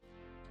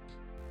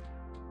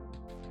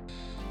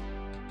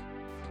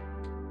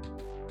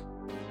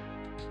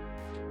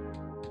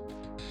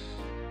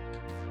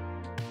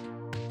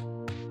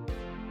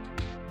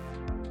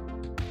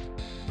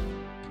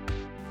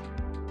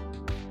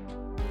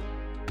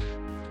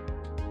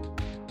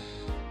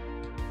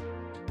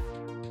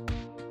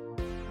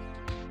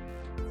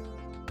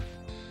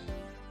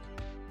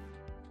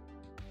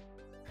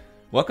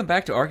Welcome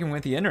back to Arguing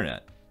with the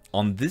Internet.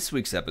 On this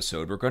week's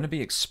episode, we're going to be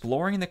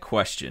exploring the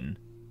question,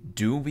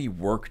 do we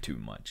work too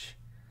much?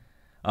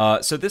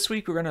 So this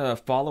week we're going to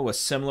follow a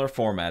similar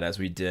format as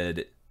we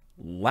did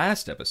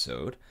last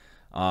episode,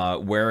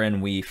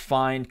 wherein we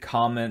find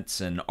comments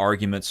and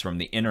arguments from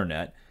the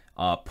internet,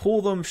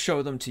 pull them,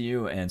 show them to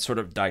you, and sort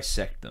of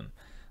dissect them.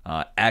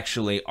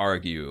 Actually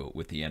argue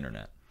with the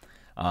internet.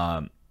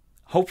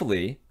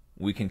 Hopefully,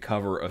 we can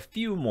cover a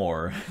few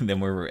more than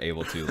we were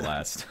able to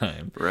last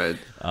time. Right.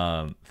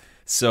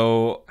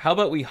 So how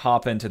about we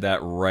hop into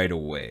that right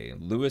away?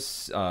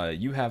 Lewis,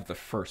 you have the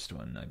first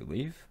one, I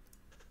believe.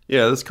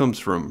 Yeah, this comes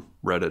from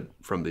Reddit,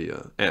 from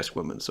the Ask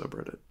Women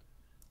subreddit.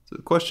 So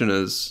the question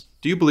is,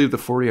 do you believe the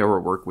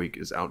 40-hour work week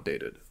is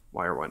outdated?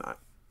 Why or why not?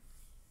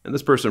 And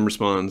this person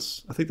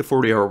responds, I think the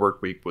 40-hour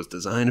work week was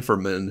designed for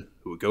men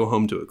who would go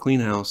home to a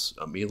clean house,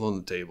 a meal on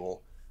the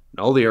table, and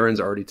all the errands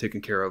already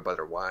taken care of by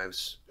their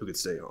wives who could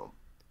stay home.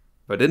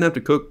 If I didn't have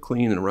to cook,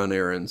 clean, and run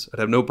errands, I'd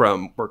have no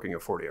problem working a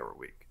 40-hour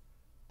week.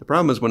 The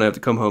problem is when I have to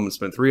come home and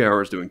spend 3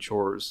 hours doing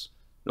chores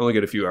and only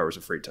get a few hours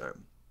of free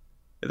time.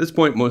 At this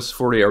point, most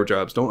 40-hour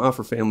jobs don't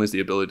offer families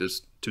the ability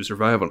to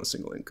survive on a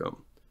single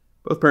income.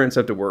 Both parents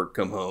have to work,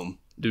 come home,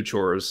 do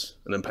chores,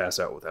 and then pass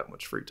out without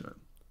much free time.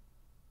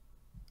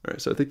 All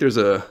right, so I think there's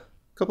a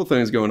couple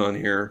things going on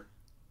here.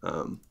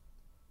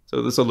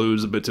 So this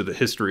alludes a bit to the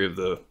history of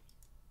the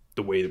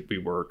way that we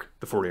work,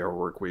 the 40-hour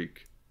work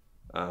week,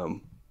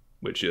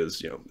 which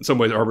is, in some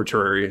ways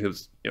arbitrary. It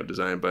was,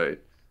 designed by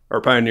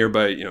or pioneered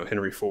by,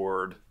 Henry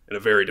Ford in a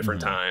very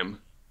different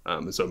time.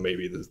 And so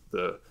maybe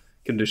the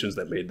conditions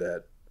that made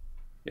that,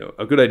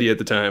 a good idea at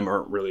the time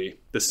aren't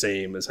really the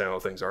same as how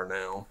things are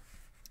now.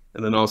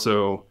 And then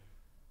also,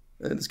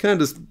 it's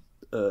kind of this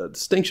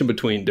distinction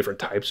between different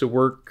types of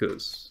work,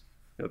 because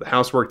the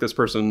housework this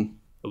person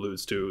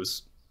alludes to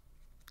is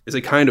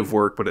a kind of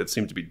work, but it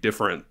seems to be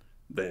different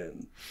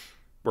than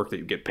work that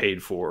you get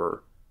paid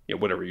for,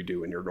 whatever you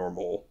do in your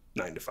normal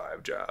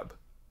 9-to-5 job.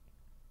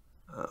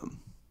 So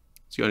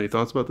you got any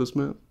thoughts about this,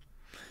 Matt?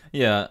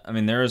 Yeah, I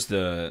mean,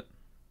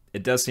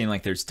 it does seem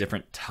like there's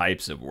different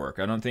types of work.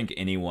 I don't think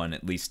anyone,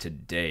 at least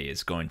today,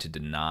 is going to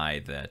deny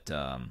that,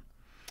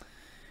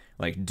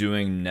 like,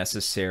 doing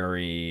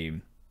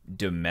necessary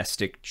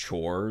domestic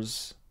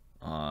chores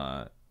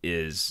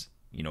is,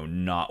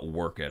 not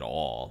work at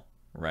all,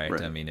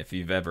 right? I mean, if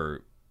you've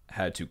ever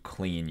had to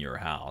clean your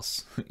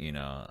house,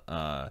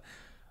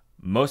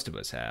 most of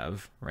us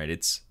have, right?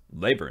 It's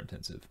labor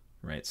intensive,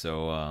 right?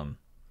 So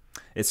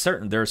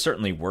there's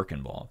certainly work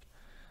involved.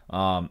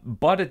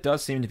 But it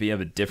does seem to be of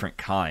a different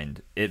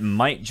kind. It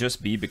might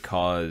just be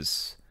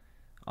because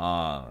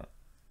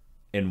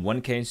in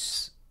one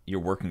case you're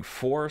working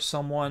for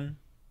someone,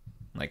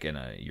 like in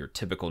your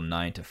typical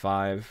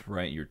 9-to-5,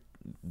 right?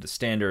 The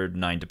standard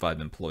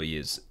 9-to-5 employee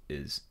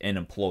is an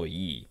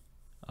employee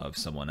of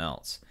someone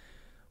else.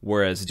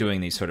 Whereas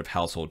doing these sort of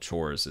household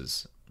chores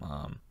is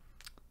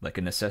like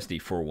a necessity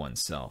for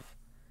oneself.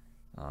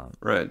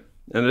 Right.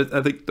 And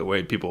I think the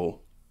way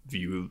people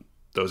view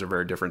those are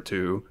very different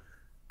too,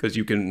 because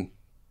you can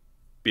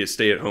be a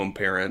stay-at-home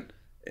parent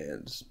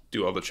and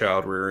do all the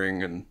child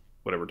rearing and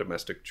whatever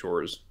domestic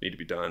chores need to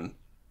be done,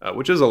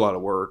 which is a lot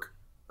of work,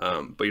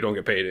 but you don't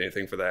get paid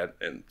anything for that,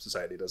 and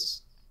society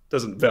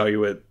doesn't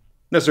value it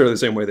necessarily the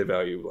same way they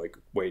value like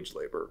wage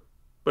labor.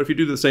 But if you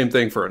do the same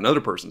thing for another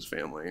person's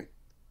family,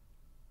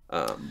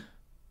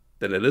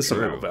 then it is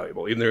somehow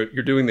valuable. Even though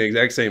you're doing the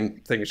exact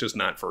same thing, it's just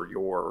not for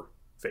your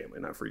family,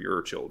 not for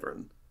your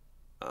children.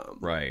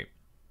 Right.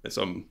 And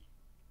some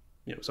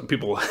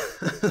people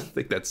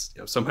think that's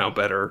somehow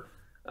better.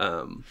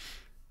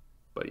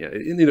 But yeah,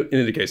 in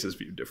any case, it's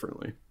viewed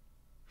differently.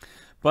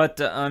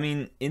 But I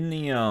mean, in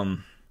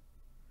the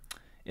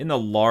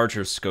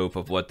larger scope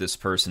of what this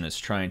person is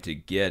trying to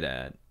get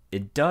at,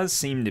 it does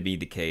seem to be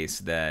the case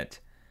that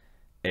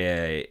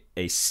a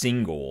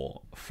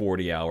single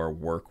 40-hour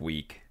work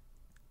week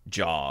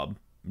job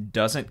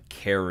doesn't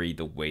carry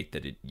the weight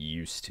that it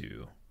used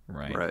to,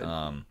 right?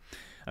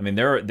 I mean,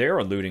 they're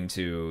alluding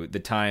to the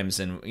times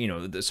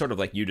and sort of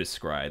like you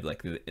described,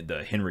 like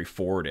the Henry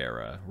Ford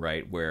era,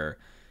 right? Where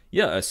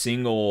a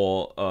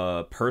single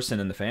person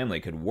in the family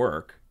could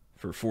work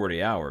for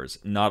 40 hours,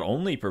 not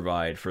only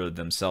provide for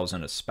themselves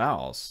and a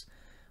spouse,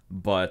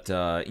 but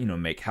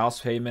make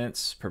house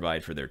payments,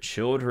 provide for their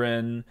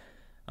children,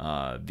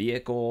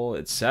 vehicle,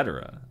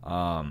 etc.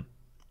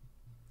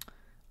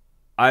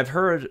 I've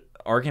heard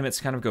arguments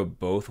kind of go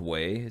both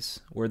ways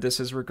where this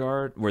is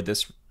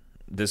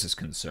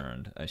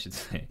concerned, I should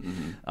say.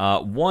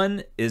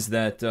 One is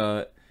that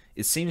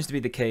it seems to be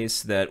the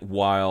case that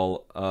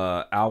while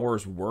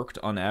hours worked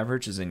on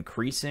average is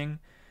increasing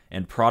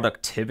and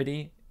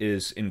productivity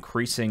is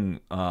increasing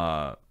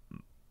to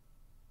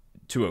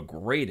a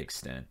great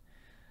extent,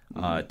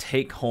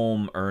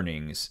 take-home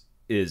earnings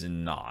is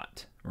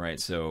not, right?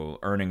 So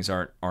earnings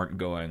aren't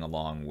going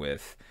along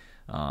with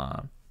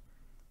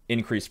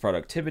increased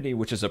productivity,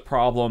 which is a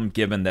problem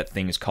given that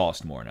things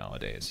cost more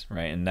nowadays,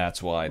 right? And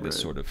that's why this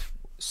sort of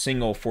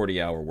single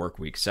 40-hour work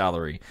week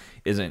salary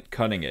isn't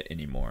cutting it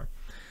anymore.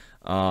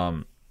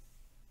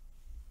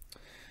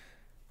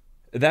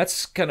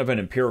 That's kind of an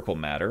empirical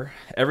matter.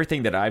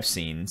 Everything that I've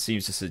seen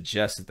seems to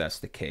suggest that that's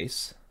the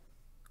case.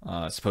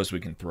 I suppose we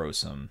can throw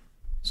some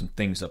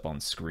things up on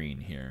screen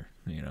here,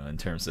 in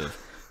terms of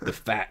the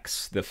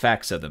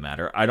facts of the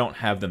matter. I don't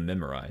have them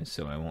memorized,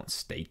 so I won't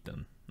state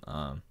them.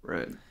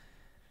 Right.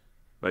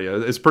 But yeah,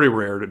 it's pretty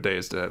rare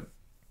nowadays to have,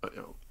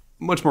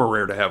 much more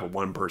rare to have a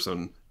one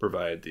person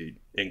provide the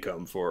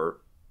income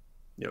for,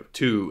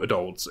 two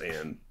adults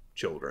and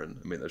children.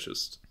 I mean, that's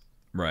just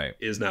right.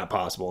 Is not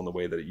possible in the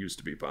way that it used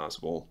to be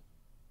possible.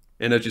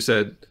 And as you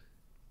said,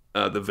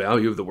 the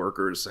value of the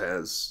workers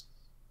has,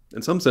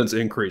 in some sense,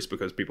 increased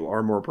because people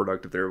are more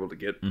productive. They're able to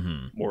get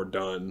more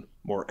done,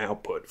 more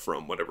output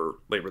from whatever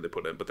labor they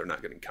put in, but they're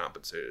not getting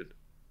compensated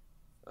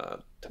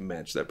to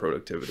match that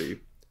productivity,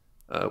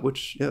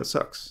 which,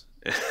 sucks.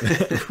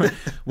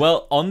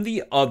 Well, on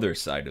the other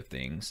side of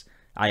things,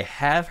 I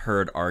have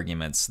heard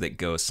arguments that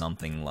go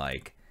something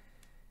like,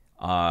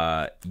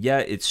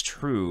 it's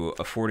true,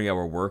 a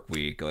 40-hour work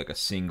week, like a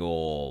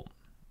single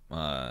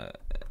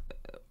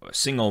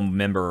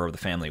member of the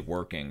family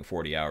working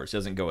 40 hours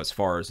doesn't go as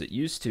far as it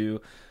used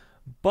to,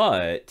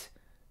 but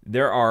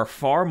there are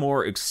far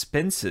more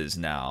expenses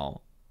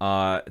now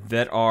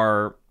that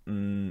are,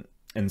 in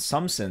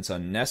some sense,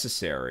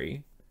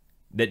 unnecessary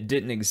that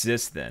didn't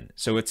exist then.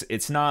 So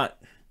it's not.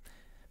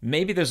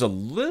 Maybe there's a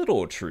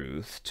little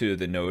truth to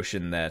the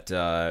notion that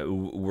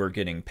we're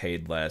getting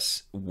paid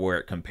less where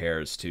it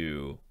compares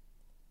to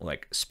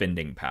like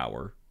spending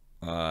power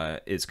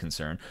is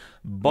concerned,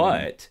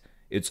 but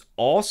it's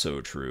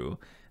also true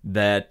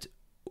that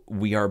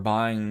we are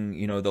buying,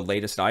 the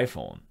latest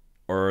iPhone,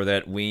 or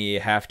that we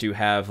have to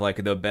have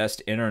like the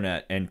best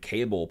internet and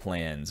cable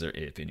plans, or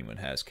if anyone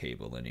has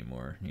cable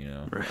anymore,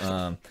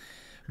 Right.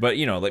 But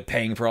like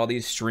paying for all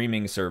these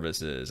streaming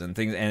services and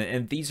things,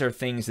 and these are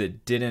things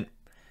that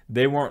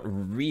they weren't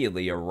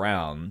really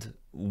around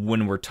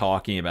when we're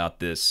talking about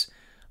this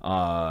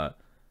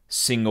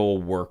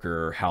single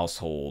worker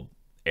household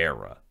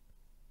era,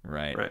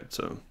 right? Right.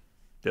 So,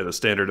 yeah, the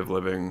standard of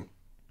living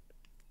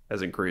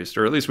has increased,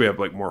 or at least we have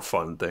like more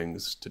fun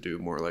things to do,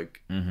 more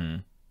like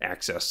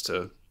access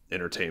to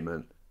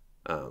entertainment.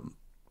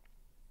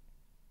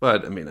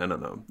 But I mean, I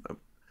don't know.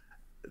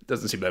 It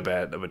doesn't seem that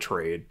bad of a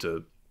trade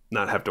to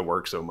not have to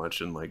work so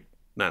much and like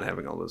not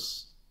having all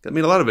this. I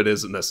mean, a lot of it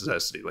is a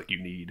necessity. Like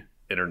you need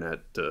internet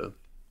to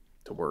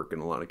work in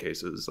a lot of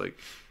cases. Like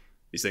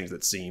these things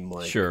that seem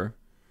like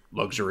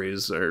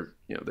luxuries are,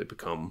 they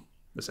become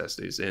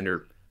necessities, and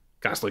you're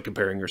constantly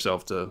comparing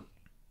yourself to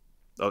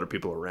other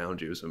people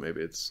around you. So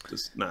maybe it's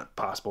just not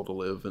possible to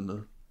live in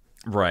the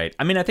right.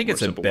 I mean, I think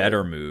it's a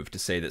better way. move to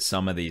say that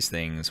some of these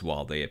things,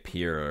 while they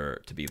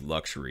appear to be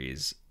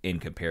luxuries in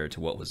compared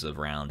to what was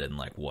around in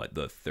like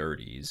the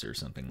 30s or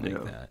something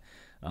like that,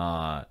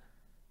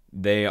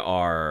 they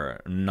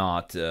are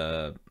not.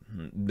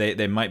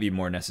 They might be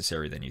more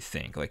necessary than you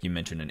think. Like you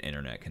mentioned, an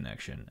internet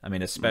connection. I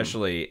mean,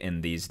 especially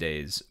in these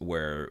days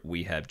where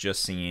we have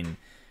just seen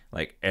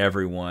like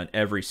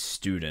every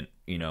student,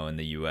 in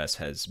the U.S.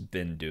 has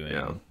been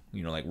doing,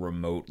 like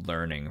remote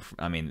learning.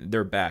 I mean,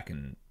 they're back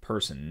in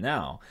person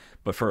now,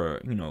 but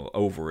for,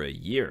 over a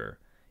year,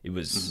 it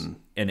was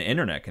an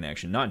internet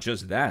connection. Not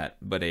just that,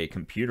 but a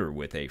computer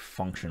with a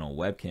functional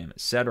webcam,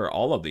 etc.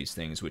 All of these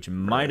things, which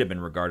might have been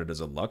regarded as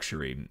a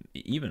luxury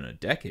even a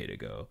decade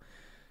ago,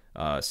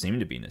 seem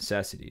to be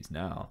necessities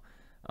now.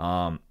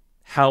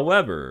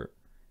 However,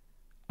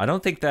 I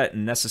don't think that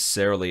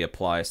necessarily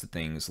applies to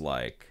things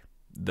like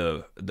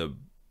the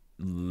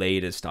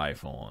latest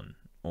iPhone,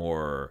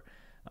 or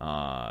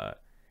like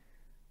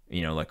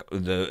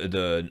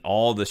the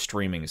all the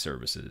streaming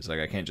services.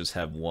 Like I can't just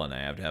have one; I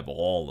have to have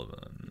all of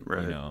them.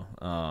 Right.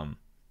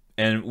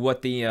 And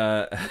what the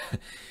a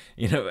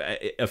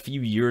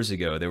few years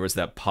ago there was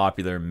that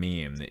popular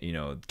meme that,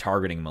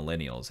 targeting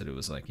millennials, that it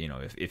was like,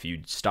 if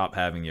you stop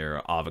having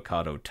your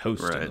avocado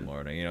toast in the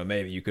morning,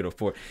 maybe you could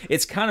afford.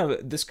 It's kind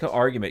of, this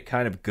argument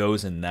kind of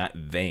goes in that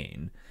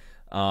vein.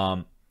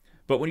 But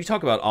when you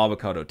talk about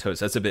avocado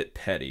toast, that's a bit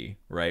petty,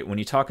 right? When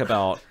you talk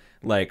about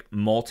like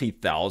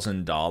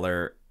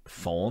multi-$1,000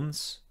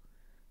 phones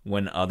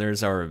when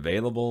others are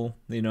available,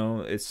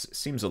 it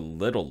seems a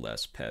little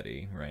less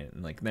petty, right?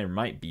 Like there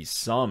might be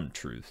some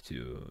truth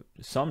to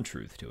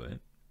it.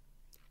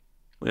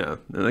 Yeah,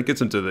 and that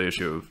gets into the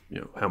issue of,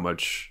 how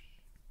much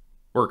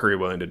work are you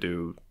willing to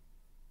do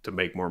to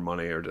make more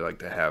money, or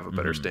to have a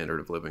better standard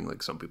of living.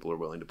 Like some people are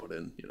willing to put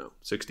in,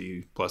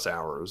 60 plus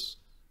hours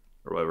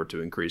or whatever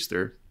to increase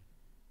their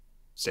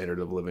standard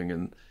of living.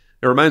 And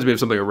it reminds me of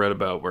something I read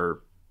about where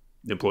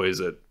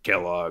employees at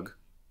Kellogg,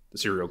 the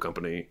cereal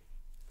company,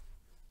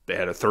 they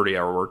had a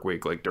 30-hour work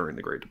week like during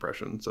the Great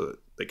Depression, so that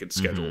they could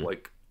schedule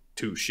like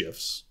 2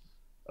 shifts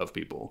of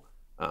people,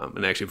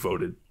 and actually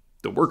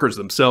the workers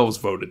themselves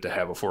voted to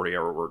have a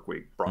 40-hour work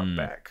week brought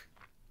back.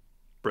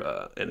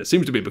 And it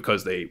seems to be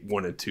because they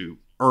wanted to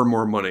earn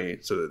more money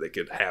so that they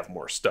could have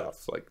more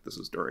stuff. Like this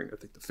is during, I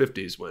think, the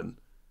 50s when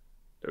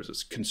there was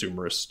this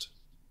consumerist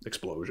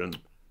explosion.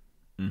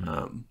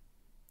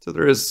 So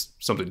there is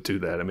something to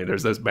that. I mean,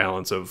 there's this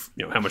balance of,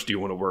 how much do you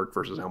want to work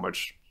versus how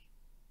much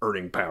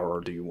earning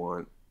power do you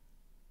want?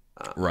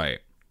 Right.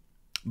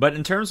 But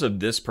in terms of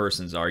this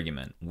person's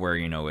argument, where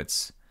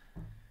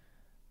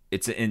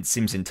it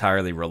seems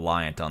entirely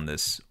reliant on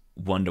this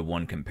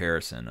one-to-one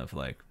comparison of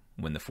like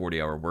when the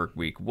 40-hour work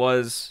week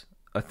was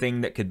a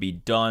thing that could be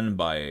done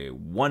by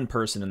one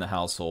person in the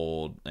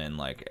household and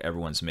like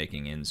everyone's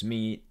making ends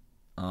meet,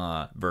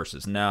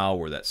 versus now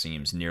where that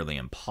seems nearly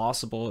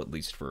impossible, at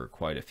least for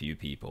quite a few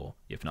people,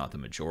 if not the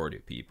majority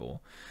of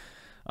people.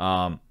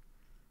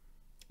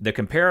 The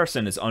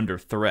comparison is under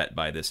threat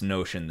by this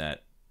notion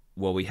that,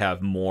 well, we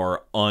have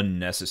more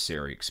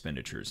unnecessary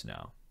expenditures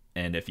now.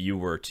 And if you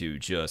were to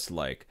just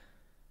like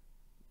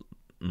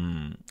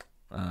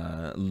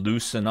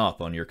loosen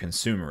up on your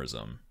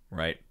consumerism,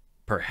 right?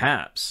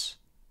 Perhaps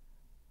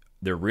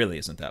there really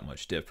isn't that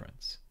much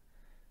difference.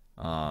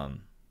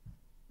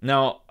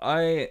 Now,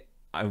 I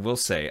will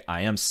say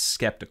I am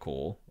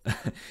skeptical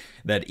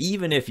that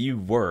even if you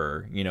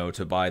were,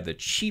 to buy the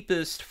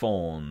cheapest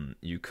phone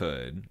you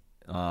could,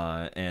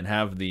 and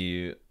have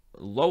the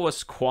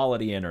lowest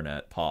quality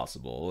internet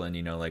possible,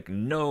 and like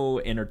no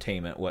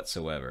entertainment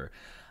whatsoever,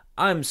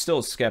 I'm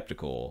still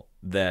skeptical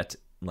that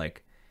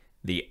like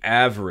the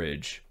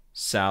average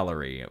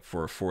salary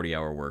for a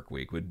 40-hour work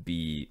week would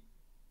be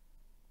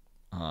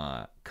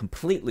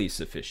completely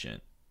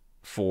sufficient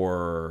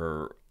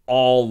for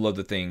all of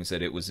the things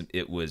that it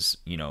was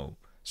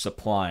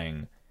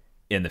supplying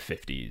in the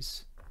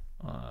 50s,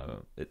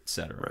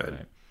 etc.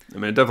 Right. I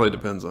mean, it definitely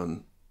depends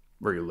on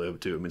where you live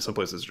too. I mean, some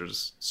places are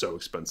just so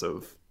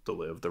expensive to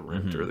live, the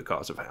rent or the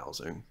cost of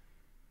housing,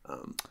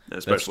 and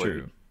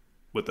especially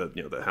with the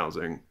the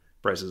housing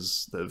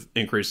prices that have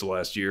increased the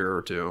last year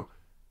or two.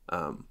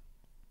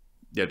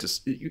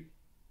 Just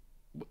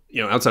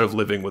outside of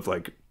living with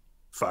like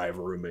 5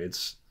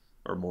 roommates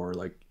or more,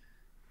 like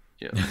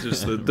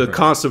just the right.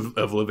 cost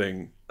of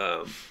living,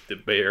 the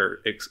bare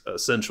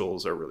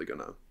essentials are really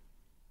gonna,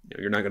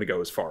 you're not gonna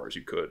go as far as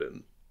you could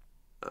in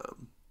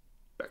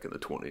back in the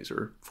 20s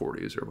or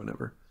 40s or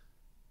whenever.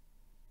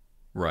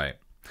 Right.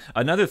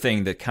 Another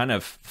thing that kind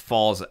of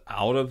falls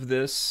out of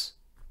this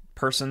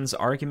person's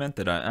argument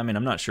that I mean,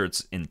 I'm not sure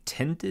it's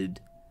intended,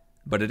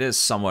 but it is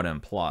somewhat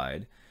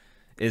implied,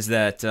 is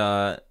that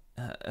they're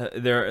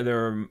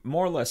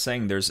more or less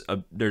saying there's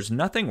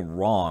nothing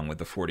wrong with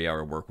the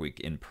 40-hour work week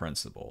in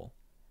principle,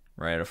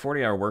 right? A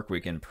 40-hour work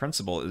week in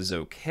principle is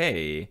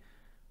okay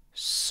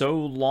so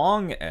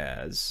long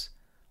as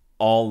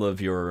all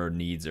of your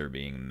needs are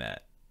being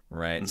met,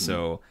 right?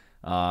 So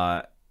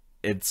I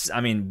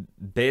mean,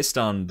 based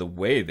on the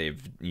way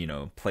they've,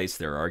 placed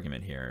their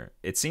argument here,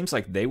 it seems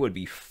like they would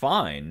be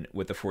fine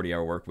with the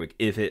 40-hour work week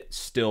if it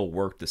still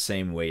worked the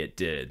same way it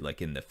did,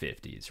 like in the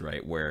 50s,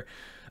 right? Where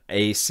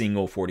a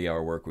single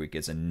 40-hour work week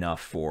is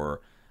enough for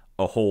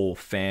a whole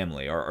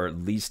family or at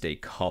least a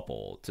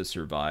couple to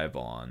survive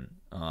on,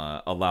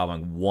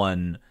 allowing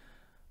one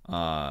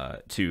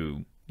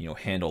to,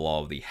 handle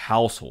all of the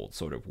household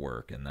sort of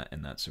work and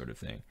that sort of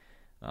thing.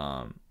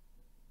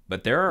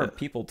 But there are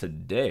people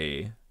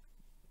today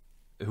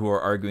who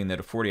are arguing that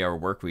a 40-hour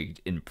work week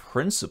in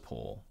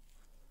principle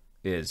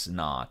is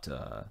not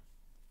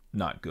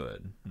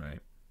good, right?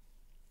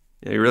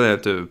 Yeah, you really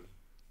have to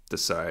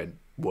decide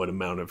what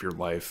amount of your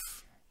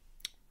life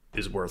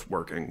is worth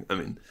working. I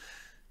mean,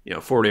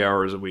 40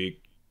 hours a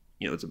week,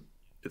 it's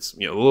a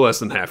little less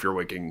than half your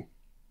waking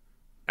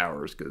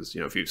hours, because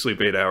if you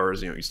sleep 8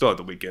 hours, you still have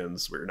the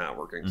weekends where you're not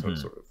working, so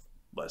it's sort of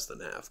less than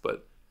half.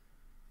 But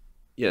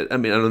yeah, I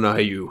mean, I don't know how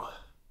you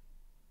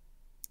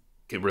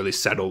can really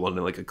settle on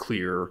like a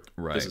clear,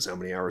 this is how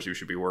many hours you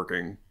should be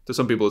working. To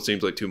some people it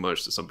seems like too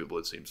much, to some people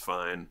it seems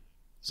fine.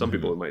 Some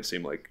people it might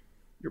seem like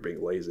you're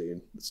being lazy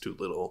and it's too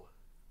little.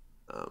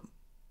 So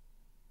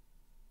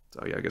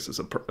yeah, I guess it's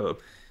a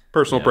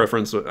personal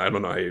preference. I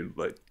don't know how you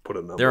like put a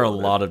number. There are a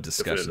lot of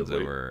discussions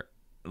over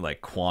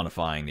like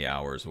quantifying the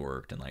hours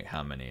worked and like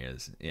how many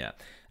is. Yeah,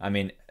 I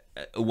mean,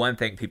 one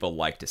thing people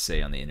like to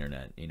say on the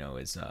internet,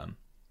 is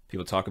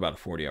people talk about a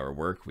 40-hour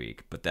work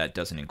week, but that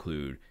doesn't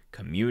include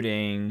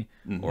commuting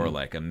or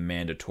like a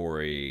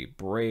mandatory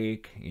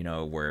break,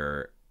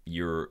 where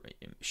you're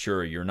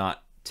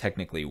not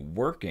technically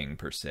working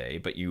per se,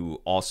 but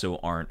you also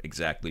aren't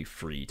exactly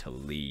free to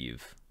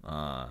leave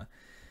or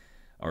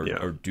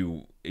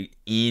do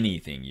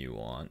anything you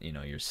want.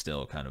 You're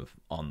still kind of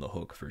on the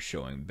hook for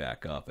showing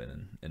back up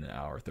in an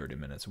hour, 30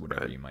 minutes,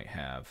 whatever you might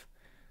have.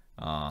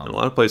 In a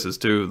lot of places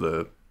too,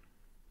 the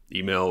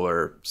email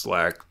or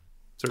Slack,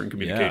 certain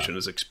communication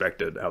is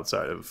expected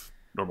outside of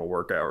normal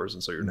work hours,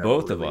 and so you're never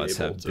both really of us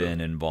able have to...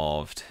 been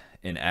involved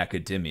in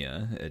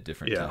academia at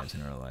different times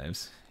in our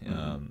lives.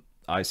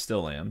 I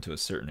still am to a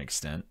certain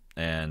extent,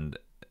 and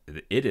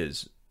it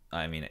is,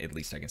 I mean, at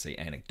least I can say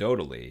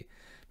anecdotally,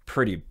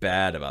 pretty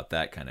bad about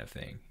that kind of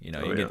thing. You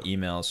get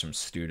emails from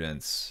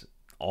students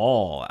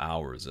all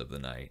hours of the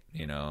night,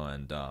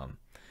 and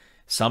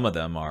some of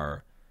them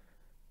are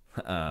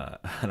I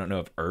don't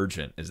know if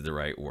urgent is the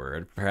right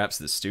word. Perhaps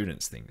the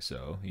students think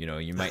so.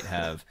 You might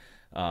have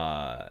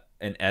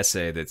an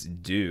essay that's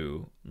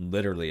due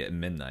literally at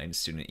midnight. A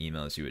student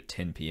emails you at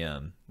 10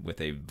 p.m. with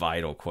a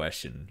vital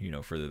question,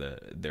 for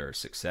their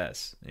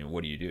success.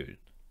 What do you do?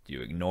 Do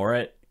you ignore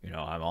it?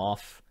 I'm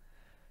off.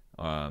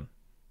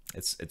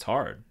 It's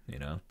hard,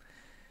 Yeah,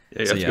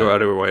 you have to go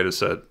out of your way to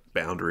set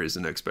boundaries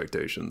and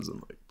expectations,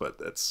 but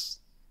that's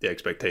the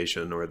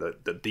expectation, or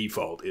the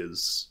default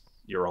is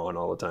you're on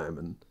all the time,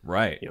 and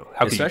right.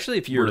 Especially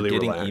if you're really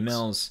getting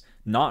emails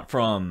not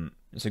from.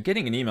 So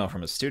getting an email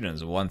from a student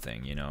is one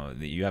thing,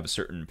 that you have a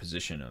certain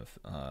position of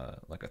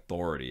like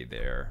authority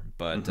there,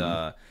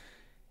 but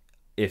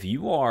if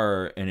you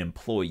are an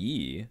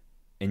employee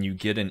and you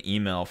get an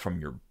email from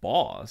your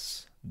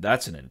boss,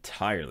 that's an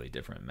entirely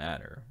different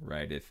matter,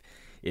 right?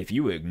 If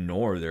you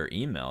ignore their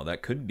email,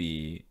 that could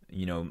be,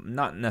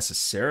 not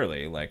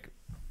necessarily like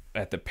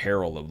at the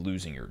peril of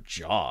losing your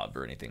job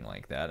or anything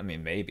like that. I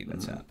mean, maybe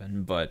that's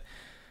happened, but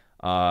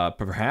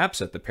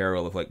perhaps at the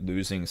peril of like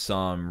losing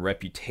some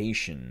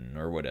reputation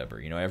or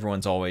whatever.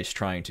 Everyone's always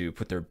trying to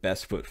put their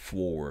best foot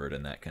forward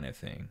and that kind of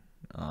thing.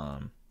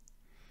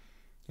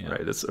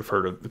 Right. I've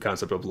heard of the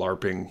concept of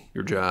LARPing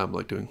your job,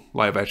 like doing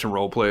live action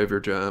role play of your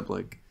job.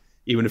 Like,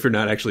 even if you're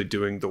not actually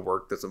doing the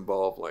work that's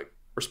involved, like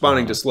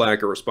responding to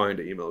Slack or responding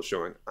to emails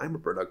showing I'm a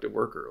productive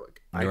worker.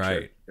 Like,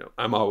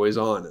 I'm always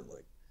on. And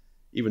like,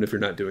 even if you're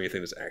not doing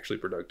anything that's actually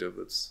productive,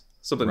 it's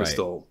something that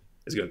still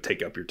is going to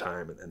take up your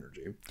time and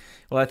energy.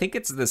 Well, I think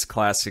it's this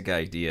classic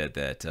idea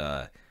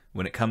that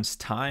when it comes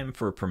time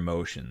for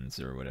promotions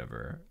or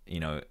whatever,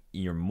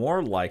 you're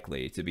more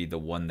likely to be the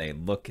one they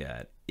look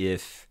at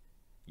if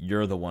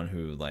you're the one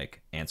who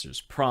like answers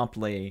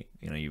promptly,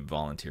 you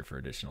volunteer for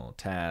additional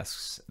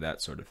tasks,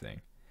 that sort of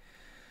thing.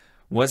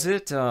 Was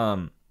it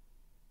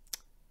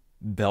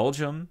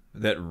Belgium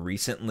that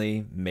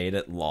recently made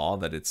it law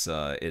that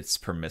it's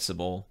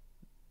permissible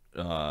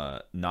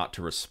not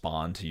to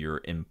respond to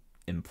your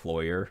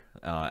employer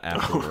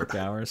after work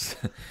hours?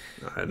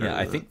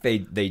 I think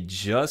they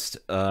just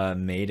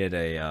made it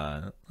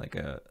a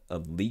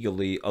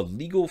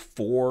legal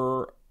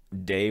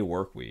 4-day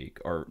work week,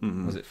 or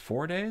was it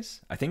 4 days?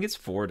 I think it's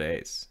 4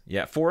 days.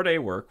 Yeah, 4-day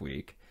work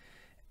week,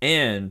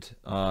 and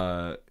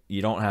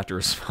you don't have to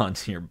respond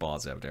to your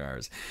boss after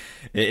hours.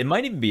 It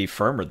might even be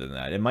firmer than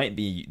that. It might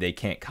be they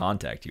can't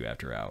contact you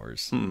after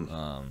hours.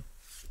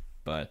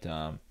 But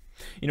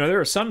there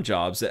are some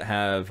jobs that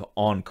have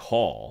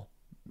on-call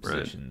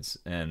positions,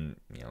 and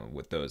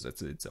with those,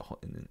 it's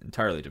an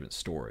entirely different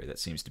story. That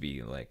seems to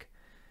be like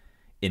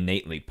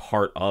innately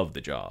part of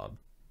the job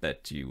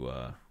that you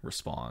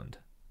respond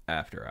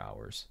after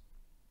hours.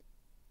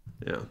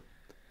 Yeah.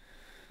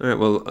 All right.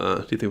 Well,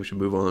 do you think we should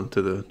move on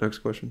to the next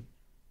question?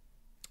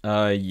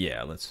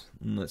 Yeah. Let's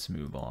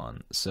move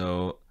on.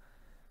 So,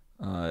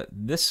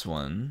 this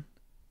one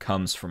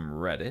comes from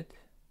Reddit.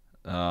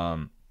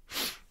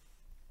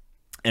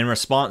 In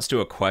response to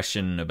a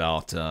question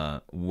about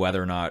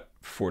whether or not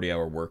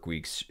 40-hour work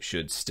weeks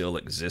should still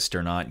exist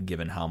or not,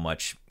 given how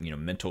much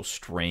mental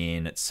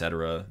strain,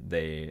 etc.,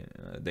 they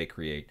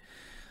create,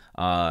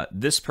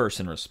 this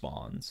person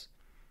responds,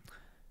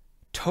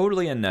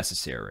 "Totally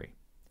unnecessary.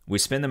 We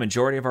spend the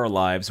majority of our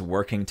lives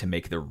working to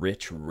make the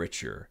rich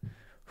richer,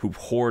 who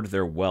hoard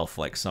their wealth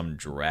like some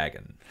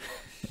dragon.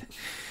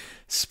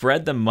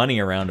 Spread the money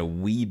around a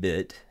wee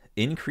bit,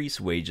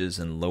 increase wages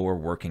and lower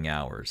working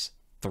hours.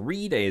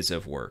 3 days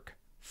of work,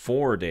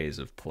 4 days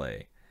of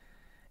play,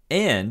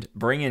 and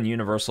bring in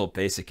universal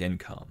basic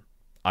income.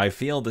 I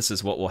feel this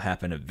is what will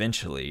happen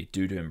eventually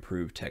due to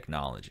improved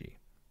technology.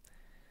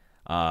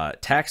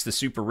 Tax the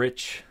super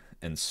rich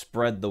and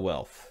spread the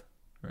wealth,"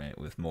 right?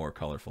 With more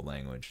colorful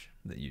language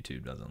that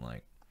YouTube doesn't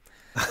like.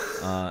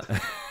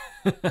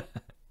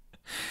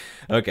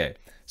 Okay,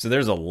 so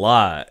there's a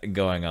lot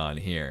going on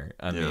here.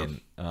 I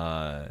mean,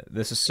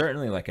 this is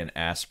certainly like an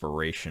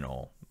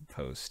aspirational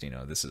post.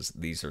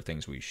 These are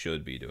things we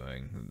should be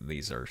doing.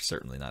 These are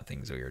certainly not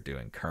things we are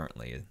doing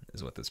currently,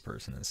 is what this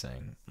person is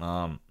saying.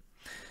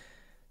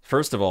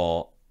 First of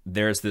all,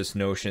 there's this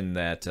notion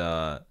that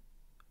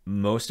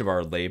most of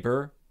our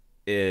labor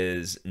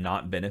is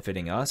not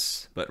benefiting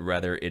us, but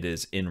rather it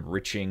is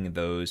enriching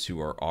those who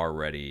are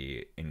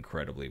already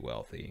incredibly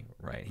wealthy,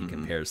 right? He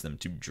compares them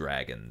to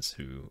dragons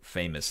who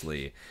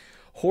famously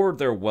hoard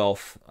their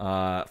wealth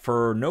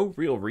for no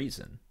real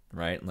reason,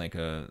 right? Like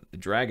the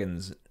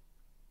dragons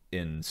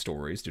in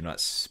stories do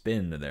not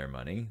spend their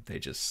money, they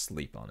just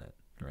sleep on it,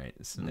 right?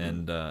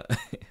 And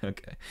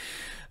okay,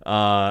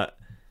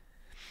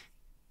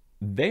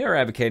 they are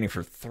advocating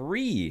for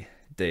 3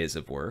 days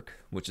of work,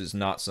 which is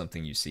not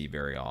something you see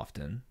very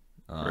often.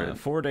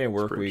 4-day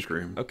work week,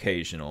 extreme.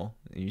 Occasional,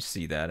 you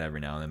see that every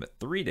now and then, but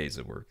 3 days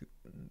of work.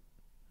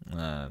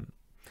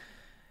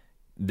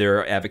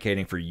 They're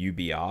advocating for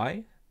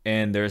UBI,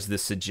 and there's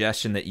this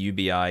suggestion that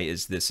UBI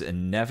is this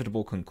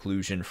inevitable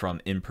conclusion from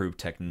improved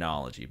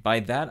technology. By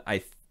that,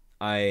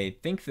 I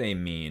think they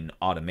mean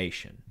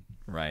automation,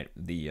 right?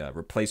 The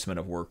replacement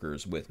of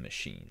workers with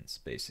machines,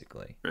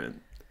 basically. Right.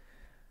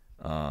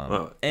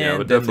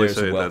 And then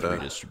there's wealth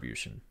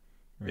redistribution.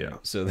 Right? Yeah.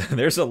 So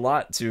there's a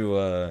lot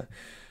to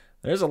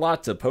There's a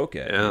lot to poke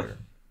at Yeah. here.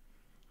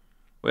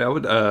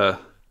 Well,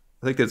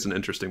 I think that's an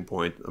interesting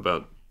point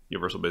about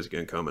universal basic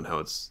income and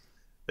how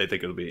they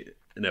think it'll be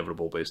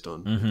inevitable based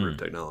on improved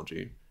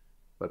technology.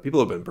 But people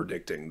have been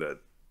predicting that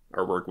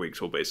our work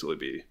weeks will basically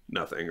be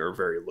nothing or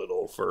very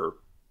little for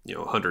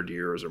 100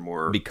 years or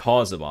more,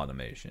 Because of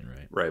automation,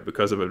 right? right?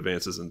 Because of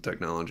advances in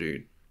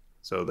technology.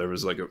 So there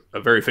was like a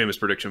very famous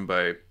prediction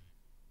by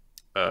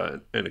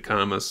an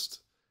economist.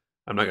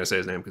 I'm not going to say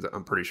his name because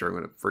I'm pretty sure I'm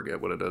going to forget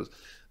what it is.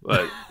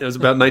 But it was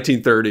about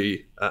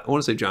 1930. I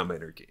want to say John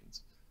Maynard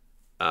Keynes,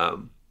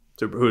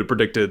 who had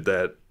predicted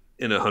that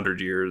in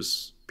 100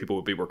 years, people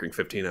would be working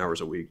 15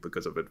 hours a week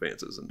because of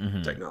advances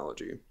in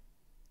technology.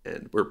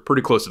 And we're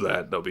pretty close to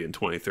that. They'll be in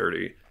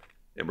 2030.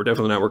 And we're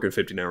definitely not working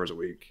 15 hours a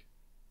week.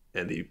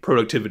 And the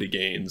productivity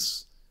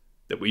gains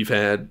that we've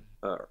had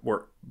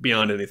were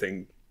beyond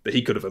anything that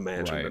he could have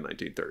imagined in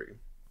 1930.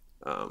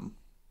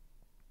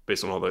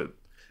 Based on all the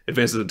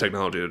advances in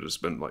technology that have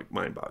just been like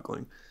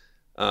mind-boggling.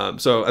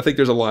 So I think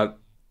there's a lot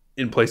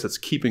in place that's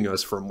keeping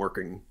us from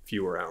working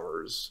fewer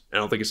hours. I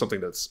don't think it's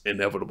something that's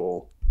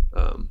inevitable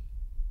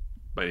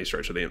by any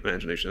stretch of the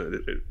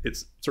imagination. It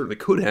certainly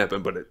could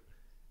happen, but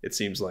it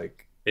seems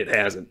like it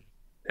hasn't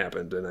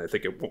happened, and I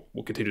think it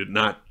will continue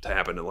not to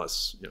happen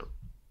unless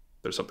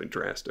there's something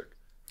drastic.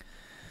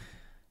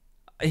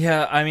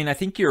 Yeah, I mean, I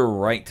think you're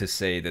right to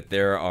say that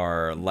there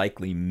are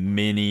likely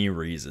many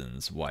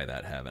reasons why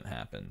that haven't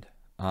happened.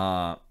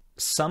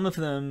 Some of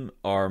them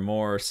are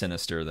more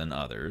sinister than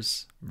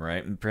others,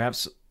 right? And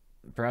perhaps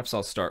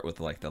I'll start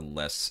with like the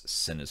less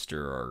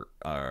sinister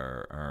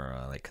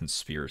or like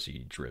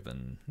conspiracy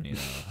driven,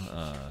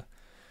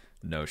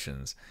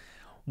 notions.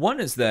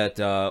 One is that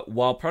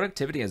while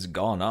productivity has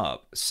gone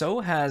up, so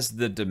has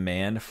the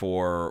demand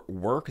for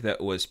work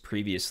that was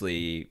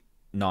previously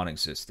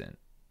non-existent,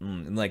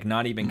 like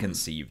not even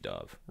conceived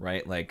of,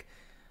 right? Like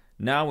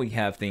now we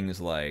have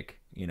things like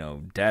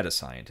data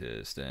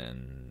scientists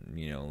and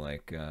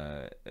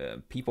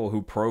people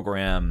who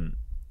program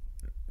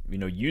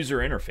user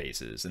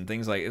interfaces and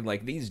things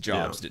like these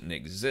jobs didn't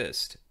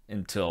exist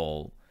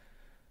until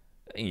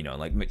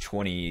like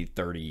 20,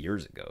 30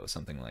 years ago,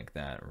 something like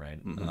that, right?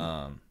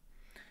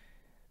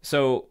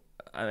 So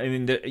I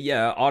mean,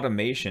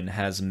 automation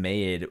has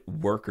made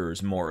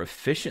workers more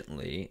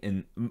efficiently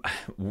and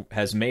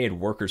has made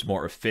workers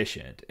more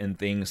efficient in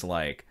things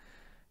like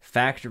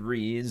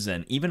factories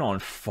and even on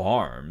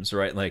farms,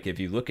 right? Like if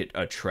you look at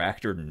a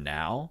tractor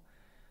now,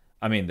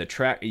 I mean,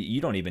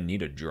 you don't even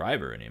need a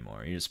driver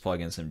anymore. You just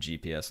plug in some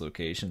GPS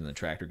locations and the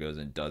tractor goes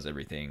and does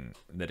everything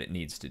that it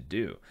needs to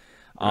do.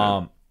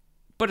 Right.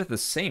 But at the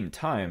same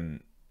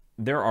time,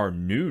 there are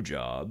new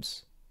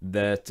jobs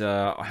that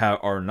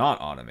are not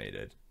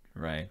automated,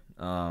 right?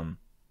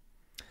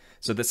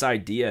 So this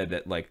idea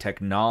that like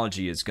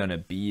technology is going to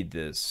be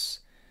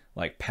this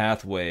like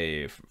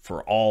pathway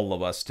for all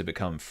of us to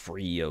become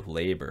free of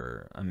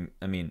labor,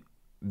 I mean,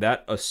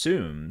 that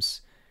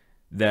assumes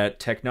that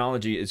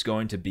technology is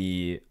going to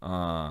be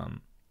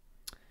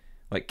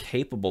like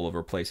capable of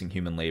replacing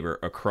human labor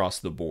across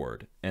the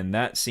board, and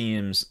that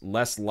seems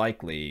less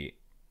likely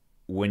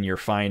when you're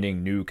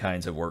finding new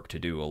kinds of work to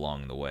do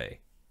along the way,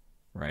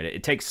 right?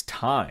 It takes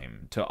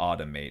time to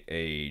automate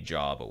a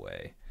job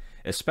away,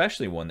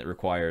 especially one that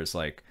requires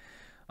like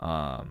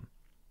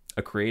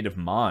a creative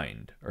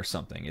mind or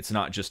something. It's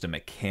not just a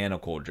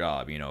mechanical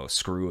job,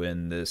 screw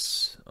in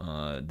this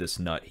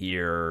nut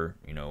here,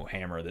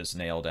 hammer this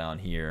nail down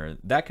here.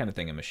 That kind of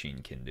thing a machine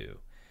can do.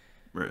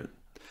 Right.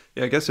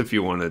 Yeah, I guess if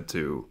you wanted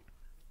to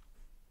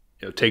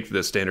take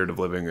the standard of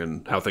living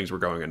and how things were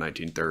going in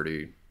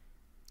 1930,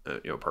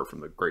 apart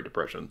from the Great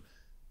Depression,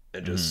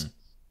 and just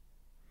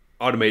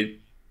automate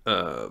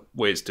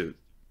ways to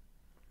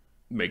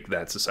make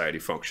that society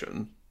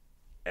function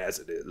as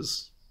it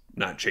is,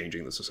 not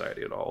changing the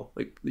society at all.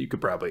 Like you could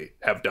probably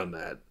have done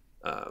that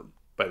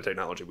by the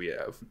technology we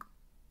have.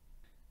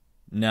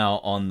 Now,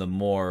 on the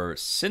more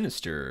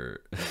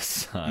sinister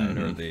side,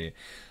 or the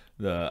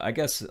I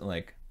guess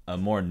like a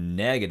more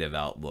negative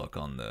outlook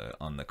on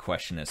the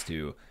question as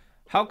to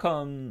how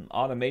come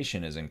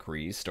automation has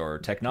increased or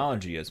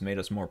technology has made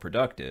us more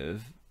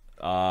productive,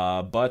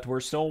 but we're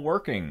still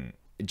working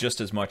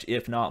just as much,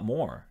 if not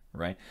more,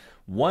 right?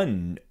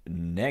 One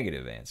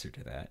negative answer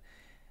to that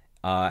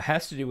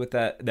has to do with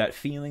that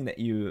feeling that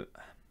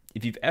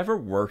if you've ever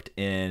worked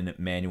in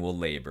manual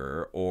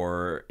labor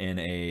or in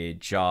a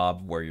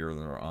job where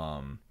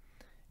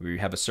where you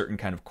have a certain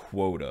kind of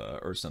quota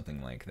or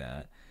something like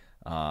that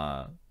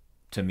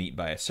to meet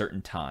by a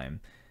certain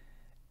time,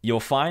 you'll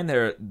find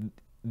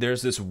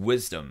there's this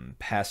wisdom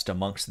passed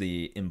amongst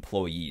the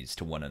employees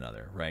to one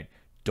another, right?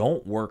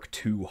 Don't work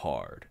too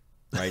hard,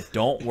 right?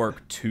 Don't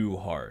work too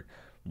hard.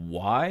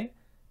 Why?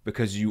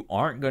 Because you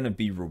aren't going to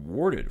be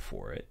rewarded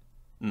for it.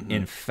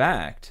 In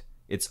fact,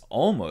 it's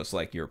almost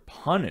like you're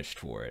punished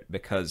for it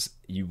because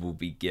you will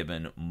be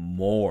given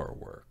more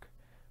work,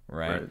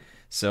 right?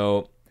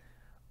 So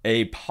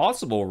a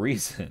possible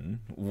reason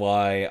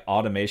why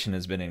automation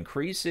has been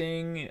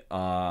increasing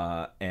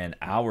and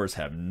hours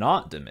have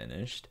not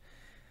diminished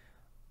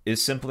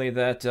is simply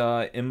that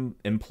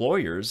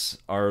employers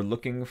are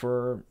looking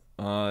for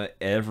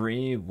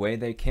every way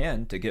they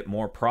can to get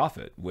more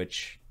profit,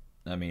 which,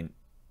 I mean,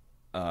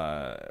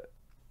 uh,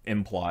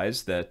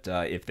 implies that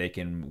if they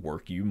can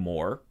work you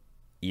more,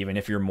 even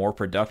if you're more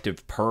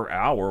productive per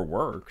hour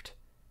worked,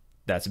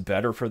 that's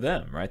better for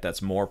them, right?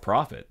 That's more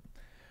profit,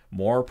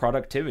 more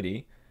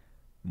productivity,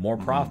 more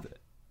profit,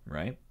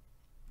 right?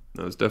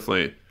 There's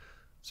definitely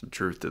some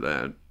truth to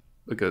that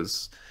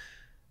because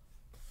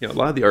a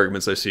lot of the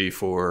arguments I see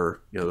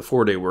for the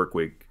 4-day work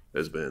week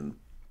has been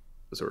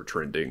a sort of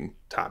trending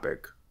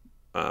topic,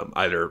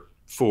 either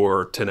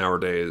for 10-hour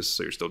days,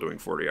 so you're still doing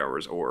 40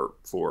 hours, or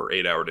for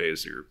 8-hour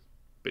days, so you're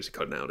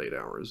basically cutting out 8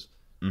 hours.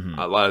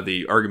 A lot of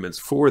the arguments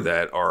for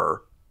that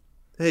are,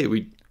 hey,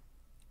 we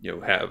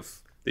have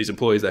these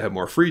employees that have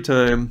more free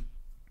time,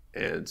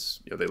 and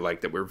they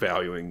like that we're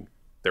valuing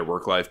their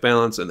work-life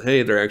balance, and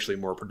hey, they're actually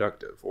more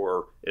productive,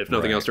 or if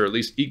nothing else, they're at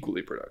least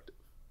equally productive.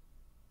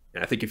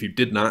 And I think if you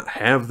did not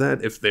have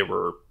that, if they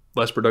were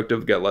less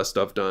productive, got less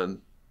stuff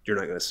done, you're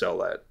not going to sell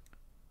that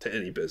to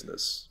any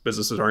business.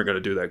 Businesses aren't going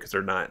to do that because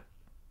they're not,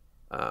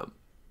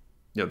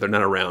 they're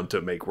not around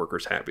to make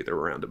workers happy. They're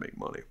around to make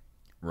money.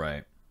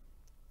 Right.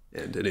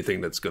 And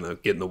anything that's going to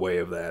get in the way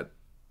of that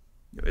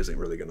isn't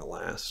really going to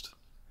last.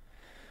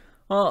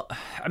 Well,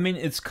 I mean,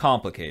 it's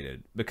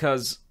complicated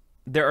because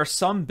there are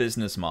some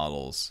business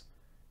models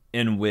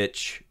in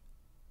which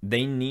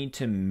they need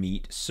to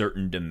meet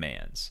certain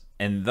demands,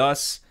 and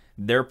thus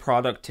their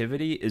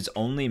productivity is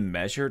only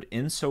measured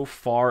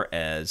insofar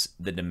as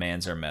the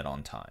demands are met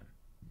on time,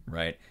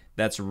 right?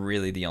 That's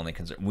really the only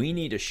concern. We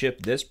need to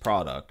ship this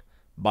product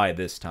by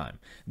this time.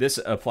 This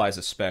applies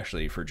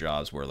especially for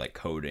jobs where like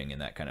coding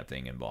and that kind of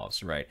thing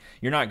involves, right?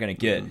 You're not going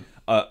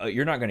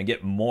to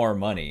get more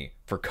money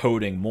for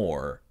coding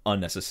more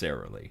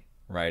unnecessarily,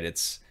 right?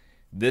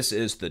 This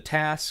is the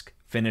task,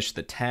 finish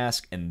the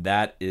task, and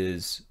that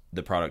is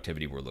the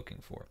productivity we're looking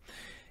for.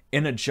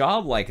 In a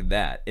job like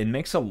that, it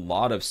makes a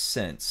lot of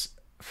sense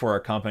for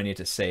a company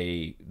to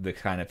say the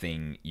kind of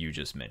thing you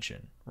just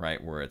mentioned,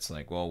 right? Where it's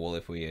like, well,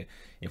 if we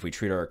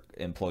treat our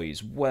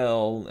employees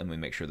well and we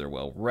make sure they're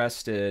well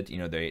rested,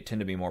 they tend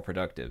to be more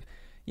productive.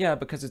 Yeah,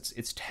 because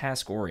it's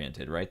task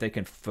oriented, right? They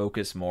can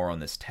focus more on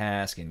this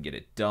task and get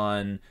it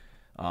done.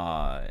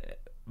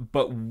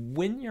 But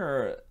when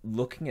you're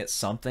looking at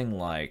something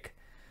like,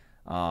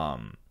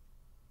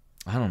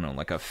 I don't know,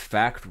 like a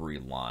factory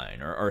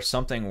line or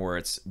something where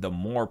it's the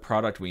more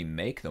product we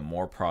make, the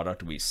more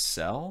product we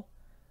sell,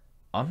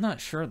 I'm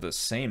not sure the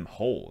same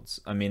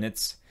holds. I mean,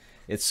 it's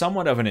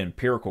somewhat of an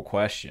empirical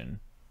question,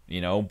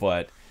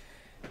 but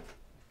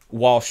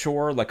while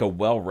sure, like a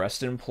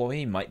well-rested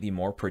employee might be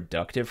more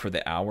productive for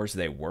the hours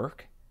they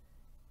work,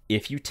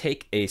 if you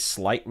take a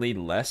slightly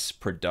less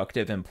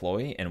productive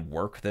employee and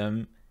work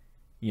them,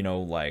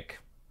 like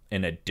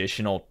an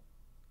additional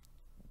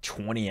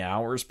 20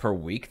 hours per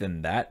week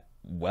than that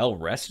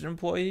well-rested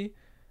employee,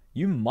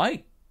 you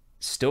might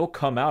still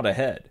come out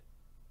ahead,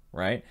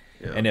 right?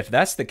 Yeah. And if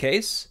that's the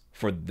case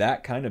for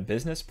that kind of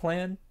business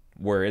plan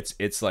where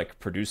it's like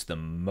produce the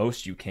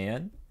most you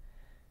can,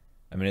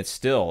 I mean, it's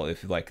still,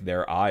 if like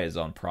their eye is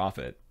on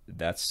profit,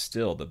 that's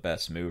still the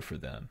best move for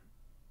them.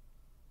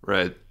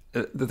 Right.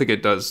 I think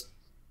it does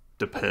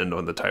depend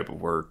on the type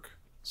of work.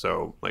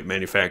 So like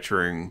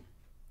manufacturing,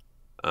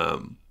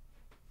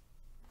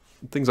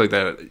 things like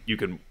that,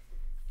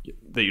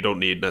 that you don't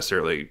need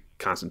necessarily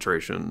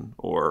concentration,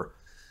 or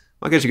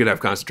I guess you could have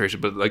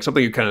concentration, but like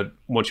something you kind of,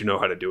 once you know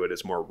how to do it,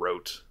 it's more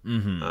rote.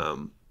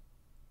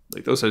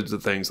 Like those types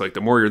of things, like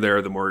the more you're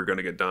there, the more you're going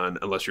to get done,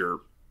 unless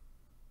you're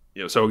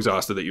so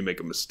exhausted that you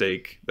make a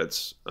mistake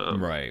that's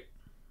right,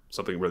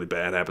 something really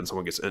bad happens,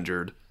 someone gets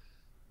injured,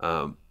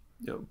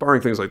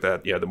 barring things like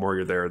that. Yeah, the more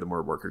you're there, the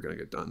more work you're going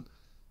to get done.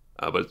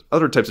 But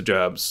other types of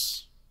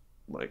jobs,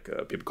 like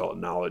people call it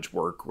knowledge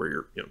work, where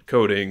you're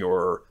coding,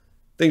 or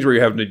things where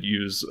you're having to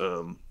use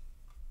I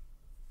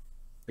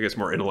guess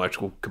more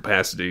intellectual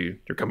capacity.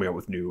 You're coming up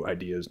with new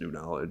ideas, new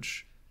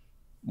knowledge.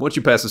 Once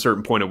you pass a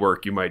certain point of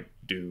work, you might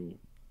do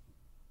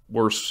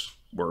worse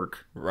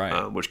work,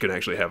 right? Which can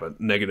actually have a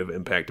negative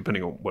impact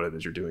depending on what it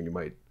is you're doing. You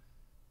might,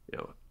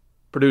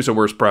 produce a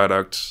worse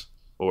product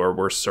or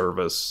worse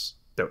service.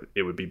 That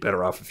it would be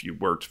better off if you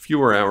worked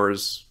fewer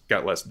hours,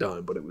 got less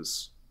done, but it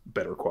was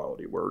better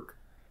quality work.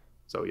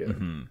 So yeah,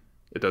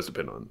 It does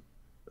depend on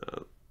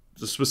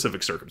the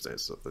specific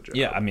circumstances of the job.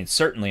 Yeah, I mean,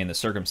 certainly in the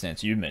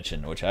circumstance you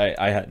mentioned, which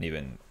I hadn't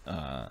even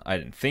I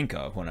didn't think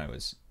of when I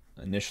was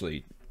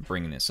initially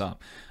bringing this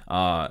up.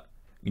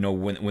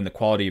 When the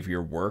quality of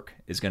your work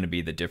is going to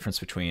be the difference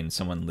between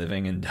someone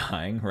living and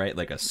dying, right?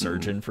 Like a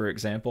surgeon, for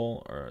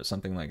example, or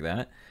something like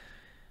that.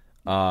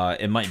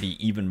 It might be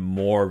even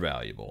more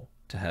valuable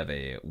to have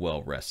a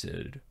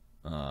well-rested,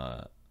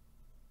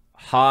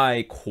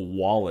 high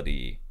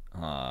quality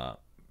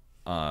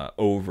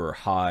over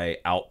high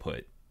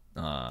output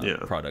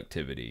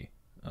productivity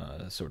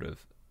sort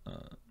of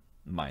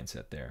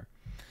mindset there.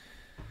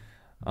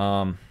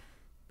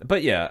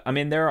 But yeah, I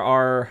mean, there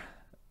are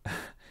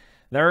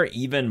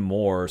even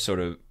more sort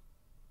of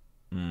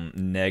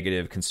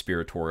negative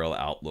conspiratorial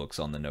outlooks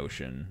on the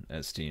notion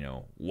as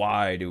to,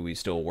 why do we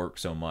still work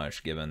so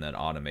much given that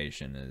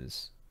automation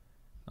is,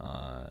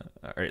 or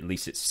at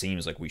least it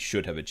seems like we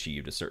should have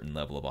achieved a certain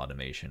level of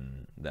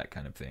automation, that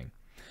kind of thing.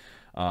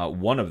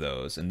 One of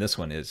those, and this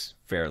one is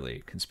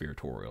fairly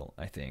conspiratorial,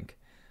 I think,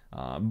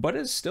 but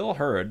is still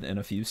heard in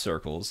a few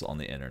circles on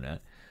the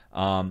internet,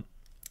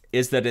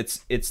 is that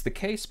it's the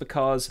case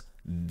because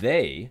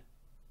they,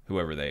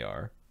 whoever they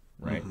are,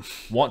 right,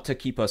 want to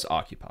keep us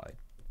occupied,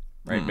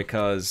 right?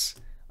 Because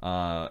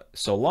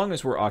so long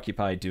as we're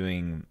occupied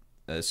doing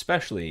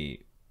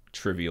especially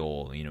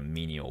trivial,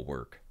 menial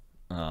work,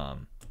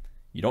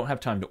 you don't have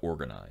time to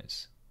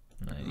organize,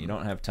 right? You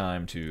don't have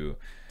time to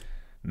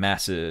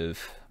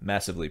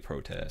massively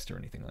protest or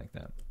anything like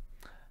that.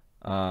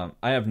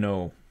 I have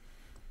no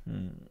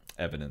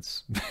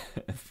evidence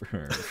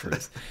for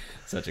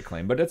such a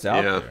claim, but it's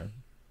out there.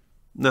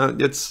 No,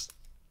 it's,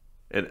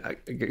 and I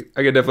could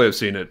definitely have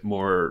seen it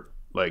more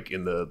like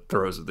in the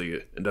throes of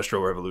the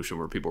Industrial Revolution,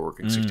 where people were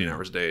working 16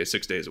 hours a day,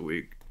 6 days a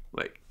week.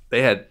 Like,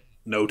 they had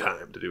no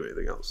time to do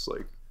anything else.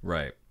 Like,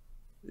 right.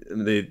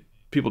 And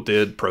people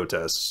did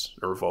protest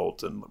or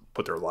revolt and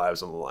put their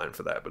lives on the line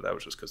for that, but that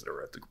was just because they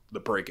were at the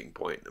breaking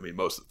point. I mean,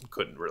 most of them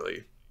couldn't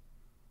really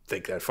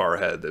think that far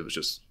ahead. It was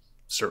just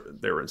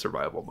they were in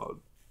survival mode.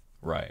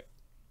 Right.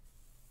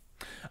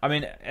 I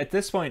mean, at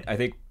this point, I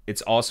think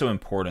it's also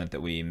important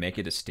that we make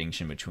a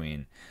distinction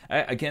between,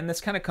 again,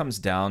 this kind of comes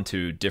down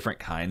to different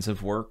kinds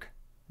of work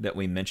that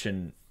we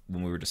mentioned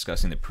when we were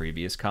discussing the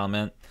previous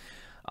comment.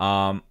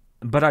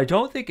 But I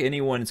don't think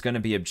anyone is going to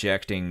be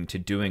objecting to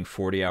doing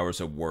 40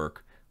 hours of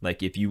work,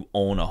 like if you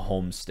own a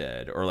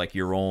homestead or like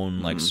your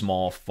own like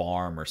small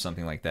farm or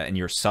something like that, and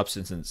you're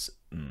subsistence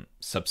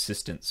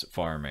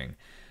farming.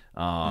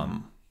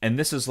 And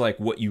this is like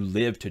what you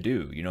live to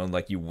do,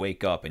 like you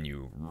wake up and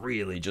you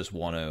really just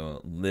want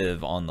to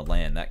live on the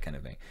land, that kind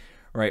of thing,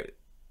 right?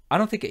 I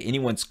don't think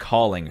anyone's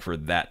calling for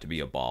that to be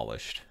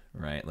abolished,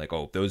 right? Like,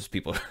 oh, those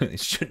people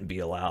shouldn't be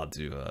allowed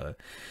to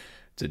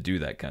do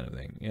that kind of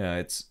thing.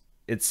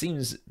 It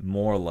seems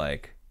more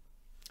like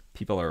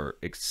people are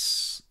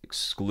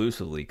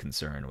exclusively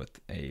concerned with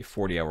a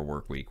 40-hour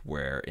work week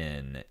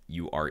wherein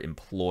you are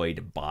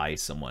employed by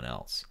someone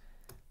else,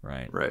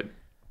 right? Right.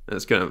 And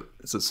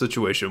it's a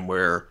situation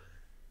where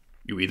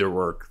you either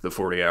work the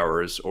 40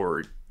 hours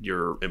or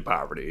you're in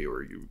poverty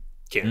or you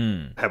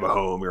can't have a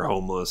home, you're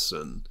homeless,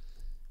 and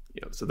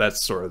so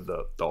that's sort of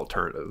the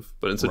alternative.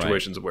 But in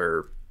situations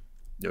where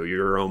you're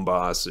your own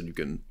boss and you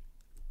can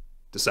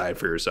decide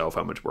for yourself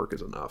how much work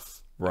is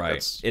enough.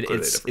 Right.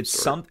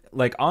 It's some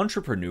like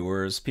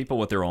entrepreneurs, people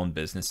with their own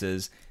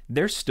businesses,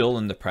 they're still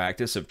in the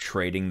practice of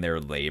trading their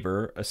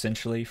labor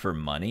essentially for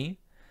money.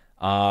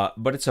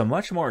 But it's a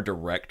much more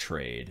direct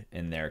trade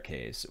in their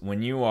case.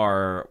 When you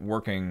are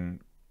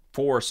working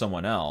for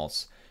someone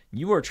else,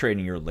 you are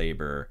trading your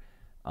labor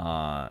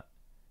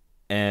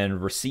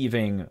and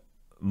receiving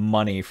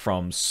money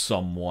from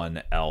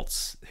someone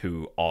else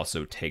who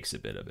also takes a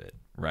bit of it,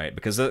 right?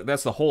 Because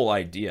that's the whole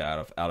idea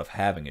out of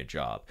having a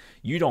job.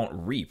 You don't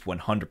reap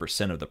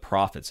 100% of the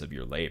profits of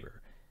your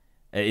labor.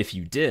 If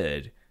you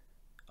did,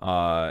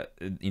 there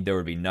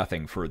would be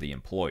nothing for the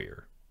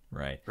employer,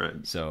 right?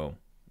 Right. So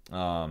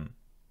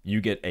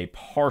you get a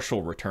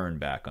partial return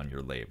back on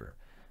your labor.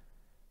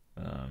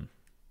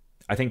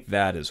 I think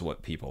that is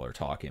what people are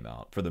talking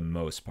about for the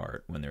most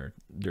part when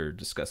they're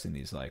discussing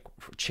these like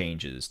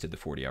changes to the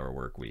 40-hour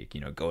work week.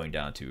 Going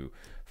down to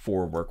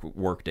 4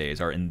 work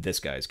days, or in this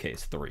guy's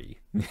case 3.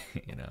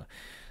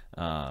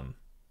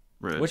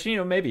 Right. Which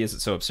maybe isn't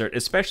so absurd,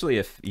 especially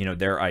if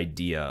their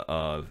idea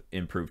of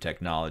improved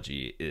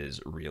technology is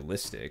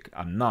realistic.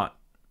 I'm not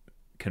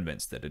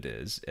convinced that it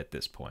is at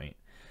this point.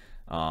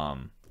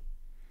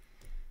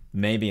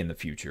 Maybe in the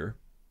future,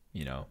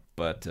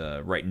 but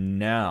right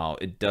now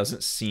it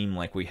doesn't seem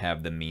like we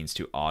have the means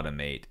to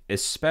automate,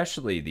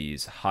 especially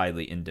these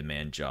highly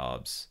in-demand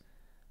jobs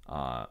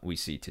we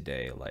see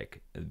today,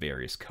 like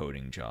various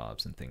coding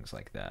jobs and things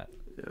like that.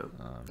 Yeah.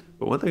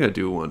 But one thing I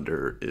do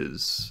wonder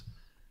is,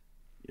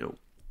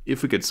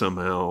 if we could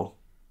somehow,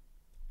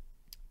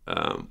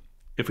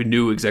 if we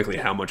knew exactly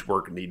how much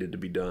work needed to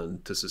be done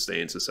to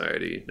sustain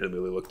society, and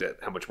really looked at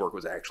how much work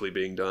was actually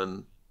being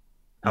done,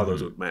 how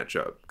those would match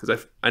up.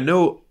 Because I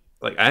know,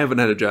 like, I haven't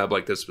had a job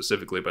like this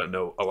specifically, but I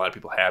know a lot of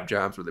people have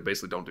jobs where they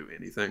basically don't do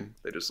anything.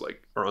 They just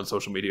like are on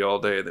social media all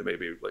day. They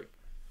maybe like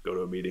go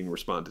to a meeting,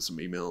 respond to some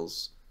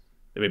emails.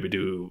 They maybe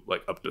do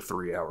like up to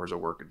 3 hours of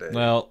work a day.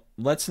 Well,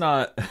 let's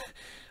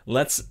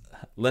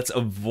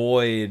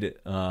avoid,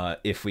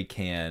 if we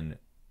can,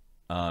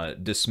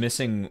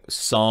 dismissing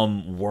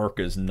some work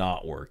as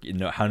not work.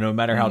 No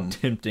matter how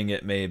tempting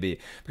it may be,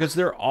 because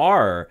there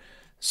are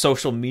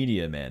social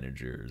media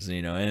managers,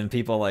 and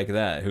people like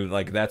that who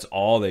like that's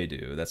all they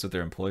do. That's what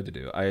they're employed to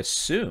do. I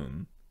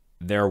assume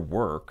their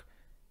work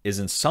is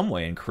in some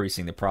way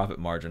increasing the profit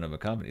margin of a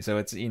company. So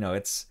it's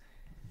it's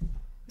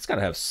got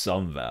to have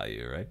some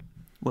value, right?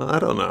 Well, I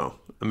don't know.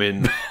 I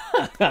mean,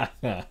 yeah,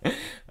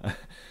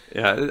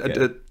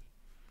 okay.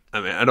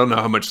 I mean, I don't know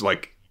how much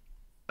like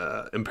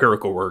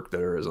empirical work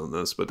there is on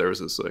this, but there was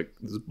this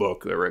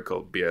book that I read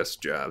called BS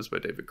Jobs by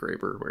David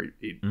Graeber, where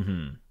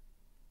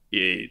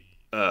he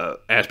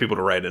asked people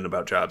to write in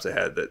about jobs they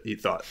had that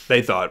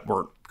they thought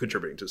weren't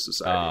contributing to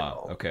society at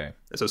all. Okay.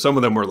 And so some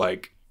of them were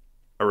like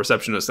a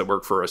receptionist that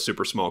worked for a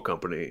super small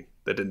company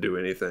that didn't do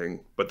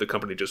anything, but the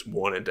company just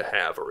wanted to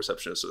have a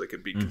receptionist so they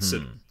could be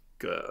considered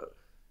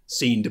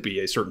seen to be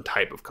a certain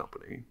type of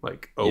company.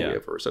 Like, we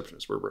have a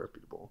receptionist, we're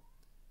reputable.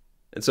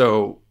 And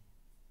so,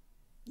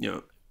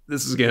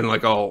 this is again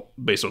like all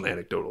based on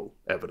anecdotal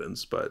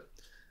evidence, but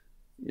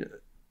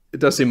it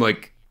does seem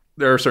like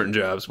there are certain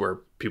jobs where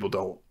people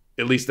don't,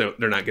 at least they're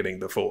not getting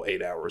the full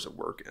 8 hours of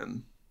work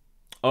in.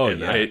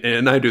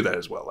 And I do that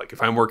as well. Like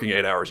if I'm working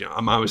 8 hours,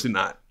 I'm obviously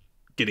not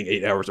getting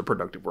 8 hours of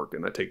productive work,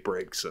 and I take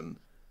breaks, and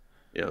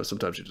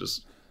sometimes you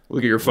just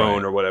look at your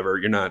phone or whatever.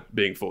 You're not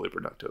being fully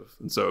productive.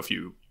 And so if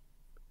you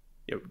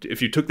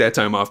took that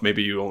time off,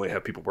 maybe you only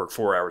have people work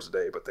 4 hours a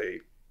day, but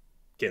they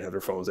can't have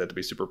their phones. They have to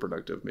be super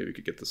productive. Maybe you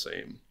could get the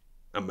same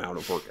amount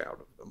of work out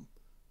of them.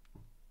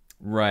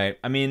 Right.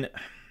 I mean,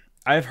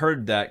 I've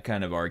heard that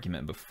kind of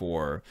argument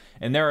before,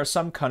 and there are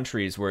some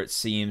countries where it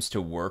seems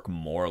to work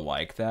more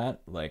like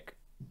that. Like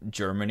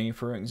Germany,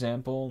 for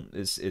example,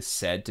 is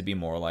said to be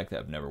more like that.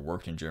 I've never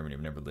worked in Germany.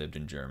 I've never lived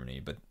in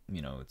Germany, but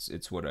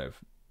it's what I've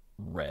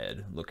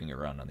read looking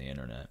around on the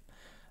internet.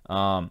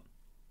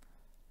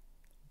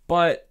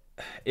 But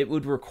it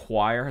would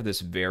require this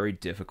very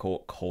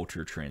difficult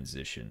culture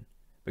transition.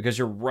 Because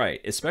you're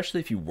right, especially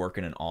if you work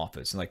in an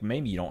office, and like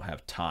maybe you don't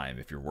have time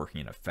if you're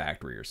working in a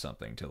factory or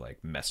something to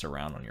like mess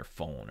around on your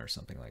phone or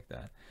something like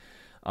that.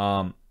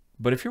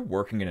 But if you're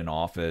working in an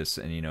office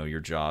and your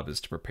job is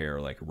to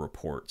prepare like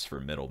reports for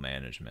middle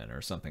management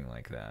or something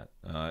like that,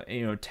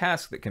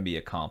 tasks that can be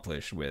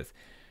accomplished with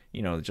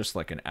just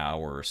like an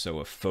hour or so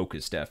of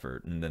focused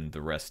effort, and then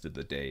the rest of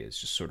the day is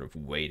just sort of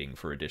waiting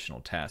for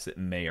additional tasks that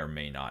may or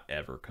may not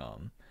ever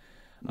come.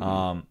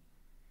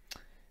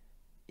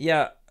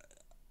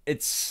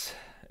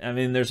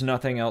 There's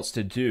nothing else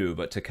to do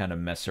but to kind of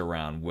mess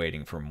around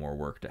waiting for more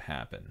work to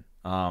happen.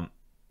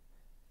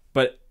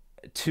 But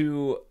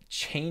to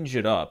change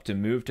it up, to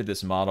move to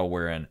this model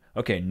wherein,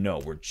 okay, no,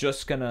 we're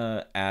just going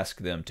to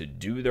ask them to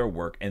do their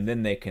work and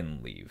then they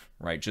can leave,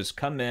 right? Just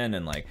come in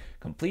and like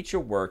complete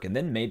your work, and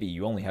then maybe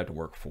you only have to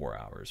work 4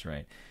 hours,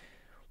 right?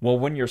 Well,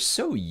 when you're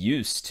so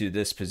used to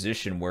this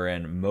position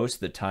wherein most of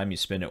the time you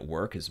spend at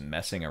work is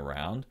messing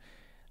around,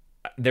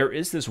 there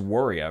is this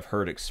worry I've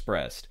heard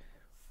expressed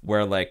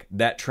where like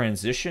that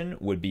transition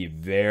would be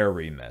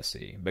very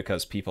messy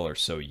because people are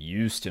so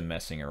used to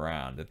messing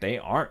around that they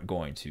aren't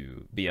going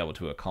to be able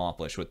to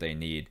accomplish what they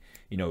need,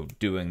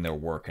 doing their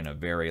work in a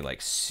very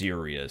like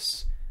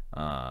serious,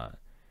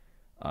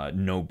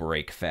 no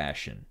break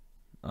fashion.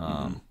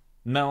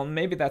 Now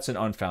maybe that's an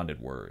unfounded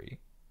worry,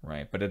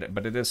 right? But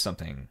it is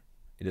something.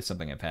 It is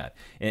something I've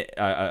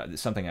had.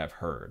 Something I've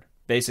heard.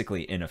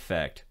 Basically, in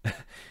effect.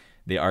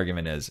 The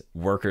argument is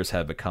workers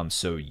have become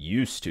so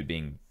used to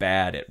being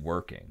bad at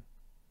working,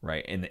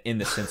 right? In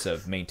the sense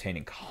of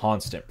maintaining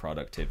constant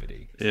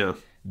productivity. Yeah.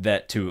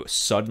 That to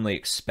suddenly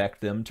expect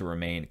them to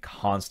remain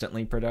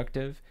constantly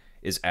productive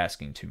is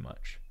asking too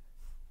much.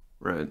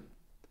 Right.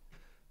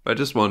 I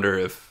just wonder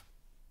if,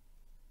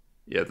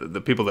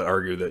 the people that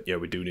argue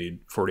that, we do need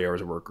 40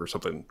 hours of work or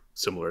something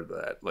similar to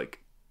that,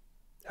 like,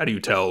 how do you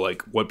tell,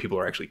 like, what people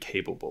are actually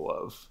capable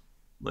of?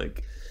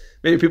 Like,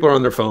 maybe people are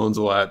on their phones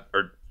a lot,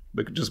 or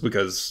just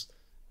because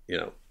they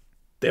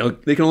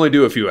can only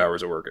do a few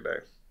hours of work a day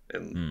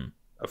and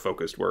a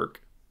focused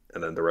work,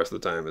 and then the rest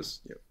of the time is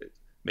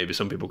maybe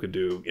some people could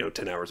do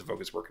 10 hours of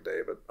focused work a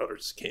day, but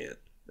others can't.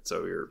 And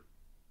so you're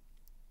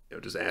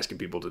just asking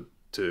people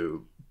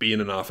to be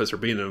in an office or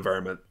be in an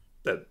environment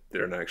that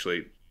they're not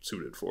actually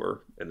suited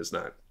for, and it's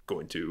not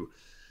going to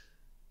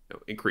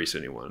increase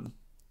any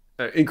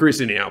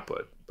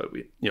output. But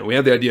we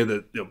have the idea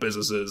that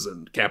businesses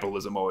and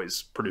capitalism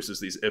always produces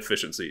these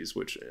efficiencies,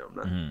 which I'm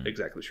not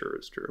exactly sure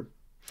is true.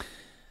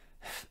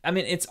 I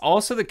mean, it's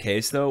also the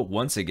case, though,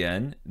 once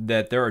again,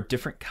 that there are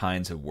different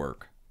kinds of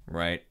work,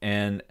 right?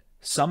 And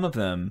some of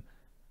them,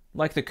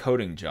 like the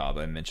coding job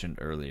I mentioned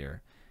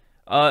earlier,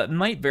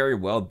 might very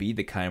well be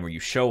the kind where you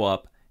show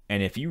up,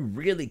 and if you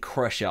really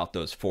crush out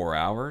those 4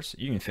 hours,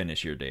 you can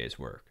finish your day's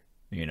work.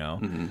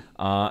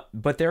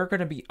 But there are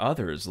going to be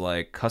others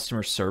like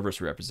customer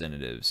service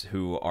representatives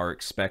who are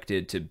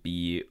expected to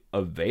be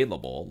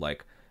available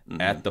like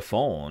at the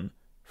phone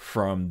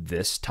from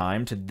this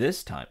time to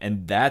this time,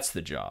 and that's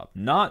the job,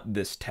 not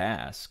this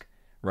task,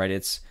 right?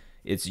 It's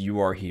you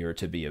are here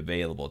to be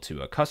available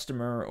to a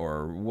customer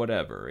or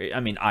whatever. I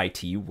mean,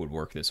 IT would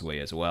work this way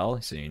as well,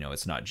 so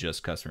it's not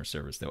just customer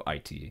service, though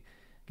IT I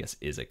guess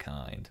is a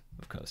kind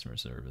of customer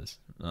service.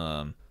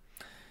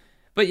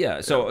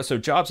 But so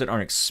jobs that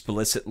aren't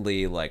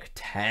explicitly like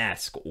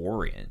task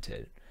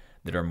oriented,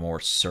 that are more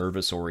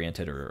service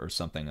oriented or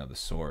something of the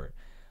sort.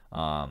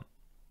 I'm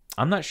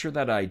not sure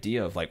that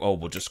idea of like, oh,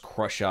 we'll just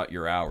crush out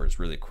your hours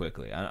really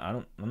quickly.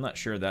 I'm not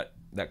sure that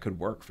could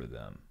work for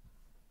them.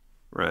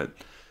 Right.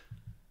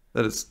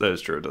 That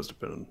is true. It does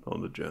depend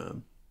on the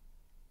job.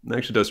 It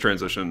actually does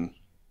transition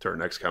to our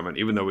next comment,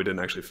 even though we didn't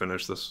actually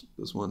finish this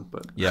one.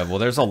 But Yeah, well,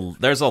 there's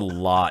a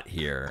lot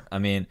here. I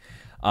mean,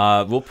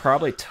 we'll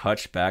probably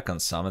touch back on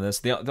some of this.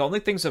 The only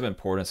things of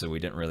importance that we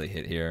didn't really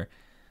hit here,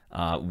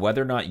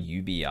 whether or not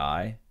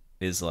UBI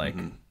is like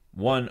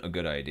one, a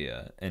good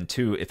idea, and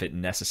two, if it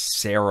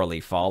necessarily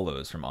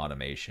follows from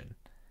automation.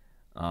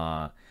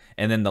 And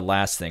then the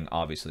last thing,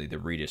 obviously, the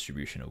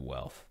redistribution of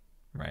wealth,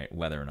 right?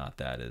 Whether or not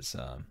that is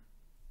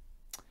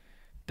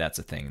that's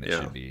a thing that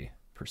should be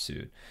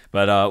pursued.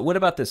 But what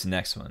about this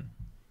next one?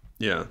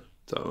 Yeah,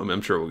 so I mean,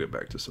 I'm sure we'll get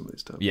back to some of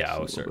these topics.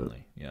 Yeah,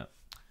 certainly. Yeah.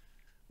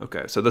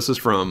 Okay, so this is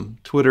from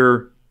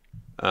Twitter,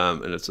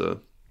 and it's a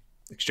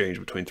exchange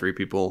between three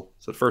people.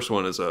 So the first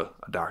one is a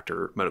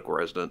doctor, medical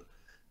resident,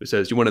 who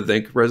says, "You want to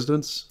thank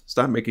residents?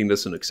 Stop making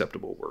this an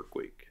acceptable work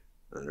week."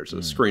 And there's a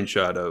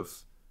screenshot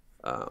of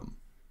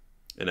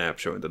an app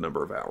showing the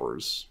number of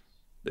hours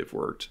they've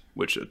worked,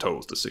 which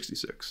totals to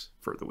 66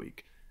 for the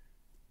week.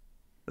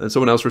 And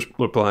someone else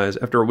replies,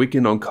 "After a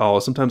weekend on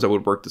call, sometimes I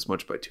would work this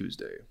much by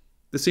Tuesday.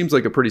 This seems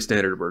like a pretty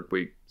standard work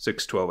week,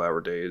 6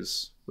 12-hour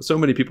days. With so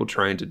many people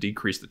trying to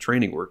decrease the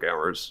training work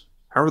hours,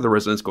 how are the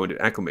residents going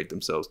to acclimate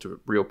themselves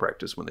to real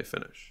practice when they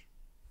finish?"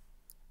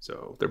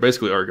 So they're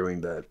basically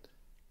arguing that,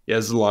 yeah,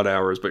 this is a lot of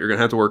hours, but you're going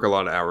to have to work a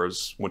lot of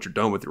hours once you're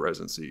done with your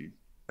residency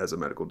as a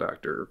medical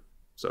doctor,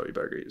 so you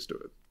better get used to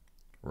it.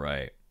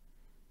 Right.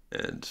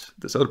 And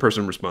this other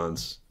person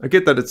responds, "I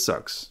get that it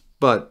sucks,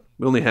 but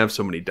we only have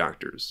so many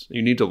doctors.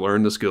 You need to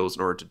learn the skills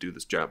in order to do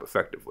this job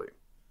effectively.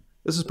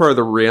 This is part of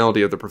the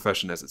reality of the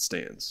profession as it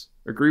stands.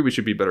 Agree we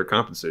should be better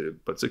compensated,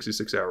 but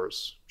 66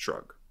 hours,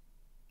 shrug."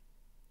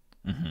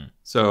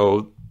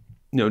 So,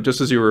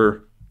 just as you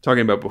were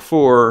talking about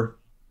before,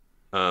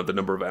 the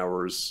number of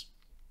hours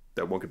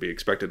that one could be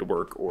expected to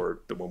work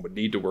or that one would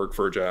need to work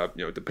for a job,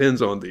 it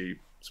depends on the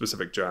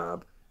specific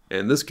job.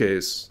 And in this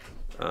case,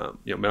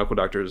 medical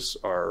doctors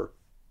are,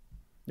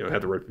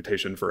 have the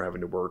reputation for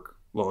having to work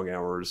long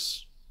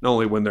hours, not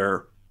only when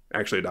they're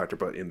actually a doctor,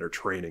 but in their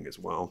training as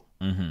well.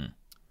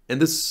 And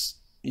this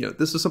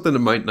is something that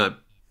might not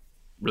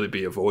really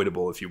be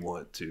avoidable if you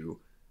want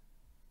to,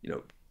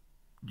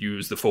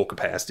 use the full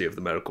capacity of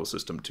the medical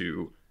system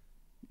to,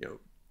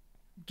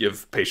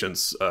 give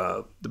patients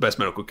the best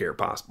medical care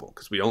possible.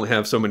 Because we only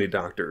have so many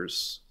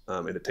doctors,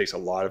 and it takes a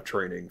lot of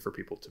training for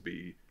people to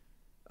be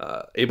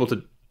able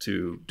to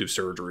do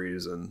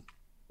surgeries and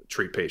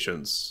treat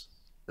patients.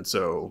 And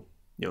so,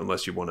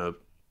 unless you want to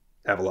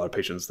have a lot of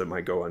patients that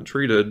might go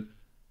untreated,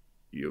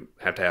 you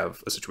have to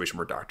have a situation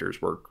where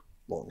doctors work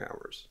long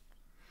hours.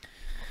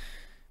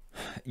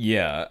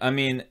 Yeah, I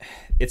mean,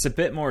 it's a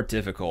bit more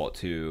difficult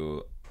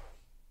to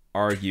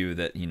argue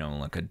that,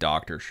 like a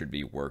doctor should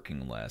be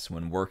working less,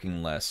 when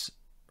working less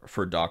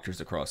for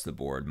doctors across the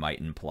board might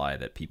imply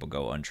that people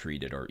go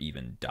untreated or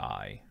even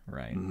die,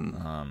 right?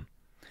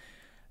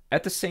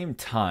 At the same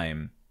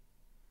time,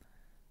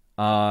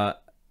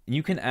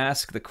 you can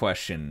ask the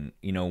question,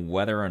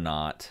 whether or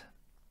not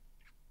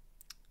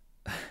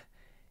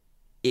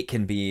it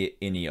can be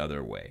any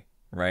other way,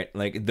 right?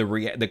 Like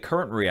the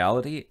current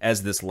reality,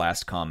 as this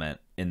last comment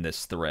in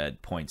this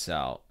thread points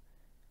out,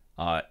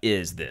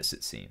 is this,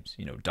 it seems.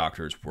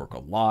 Doctors work a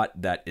lot.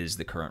 That is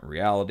the current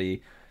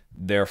reality.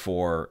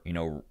 Therefore,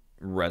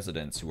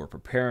 residents who are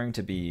preparing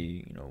to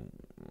be,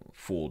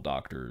 full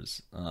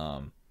doctors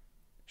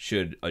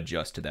should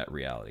adjust to that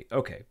reality.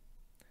 Okay.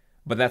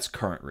 But that's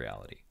current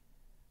reality.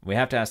 We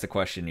have to ask the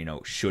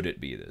question, should it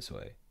be this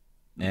way?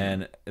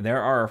 And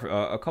there are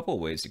a couple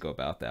of ways to go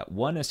about that.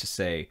 One is to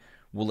say,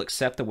 we'll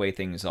accept the way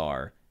things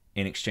are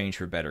in exchange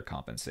for better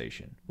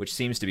compensation, which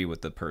seems to be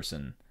what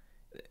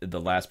the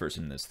last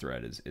person in this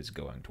thread is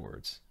going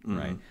towards,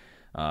 right?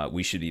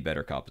 We should be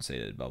better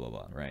compensated, blah, blah,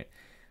 blah, right?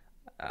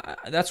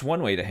 That's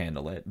one way to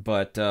handle it.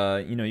 But,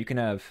 you can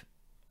have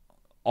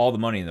all the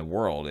money in the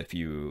world if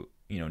you,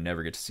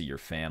 never get to see your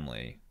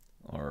family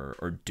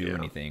or do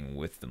anything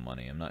with the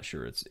money. I'm not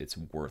sure it's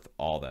worth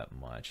all that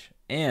much.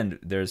 And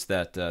there's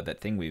that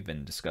thing we've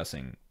been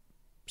discussing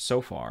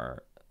so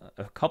far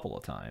a couple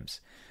of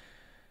times,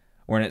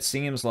 when it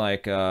seems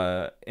like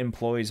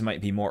employees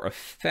might be more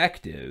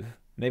effective,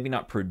 maybe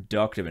not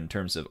productive in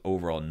terms of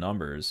overall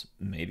numbers,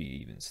 maybe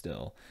even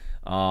still,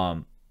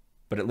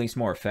 but at least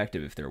more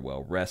effective if they're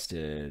well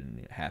rested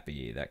and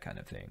happy, that kind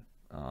of thing.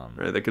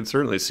 Right, they could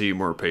certainly see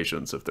more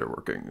patients if they're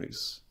working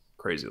these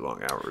crazy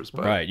long hours.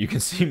 But, right, you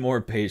can see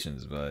more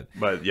patients, but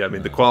yeah, I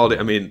mean the quality.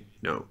 I mean,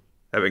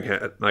 having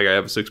had, like, I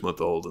have a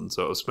 6-month-old, and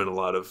so I spent a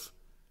lot of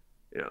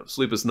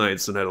sleepless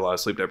nights and had a lot of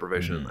sleep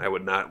deprivation. I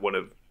would not want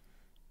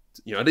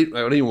to, I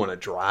don't even want to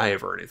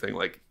drive or anything,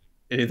 like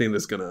anything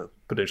that's gonna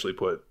potentially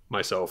put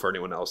myself or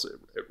anyone else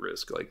at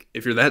risk. Like,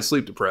 if you're that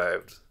sleep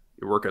deprived,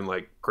 you're working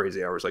like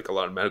crazy hours, like a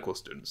lot of medical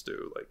students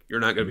do. Like, you're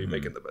not gonna be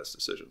making the best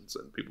decisions,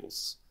 and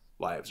people's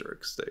lives are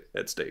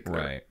at stake.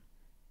 Right.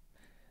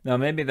 Now,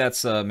 maybe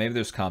that's maybe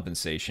there's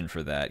compensation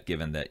for that,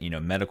 given that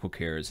medical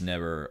care is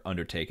never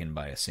undertaken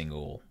by a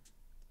single.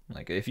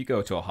 Like, if you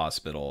go to a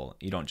hospital,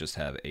 you don't just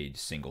have a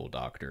single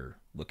doctor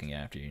looking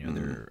after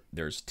you.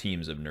 There's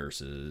teams of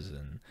nurses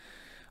and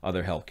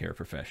other healthcare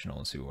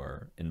professionals who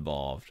are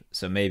involved.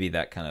 So maybe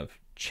that kind of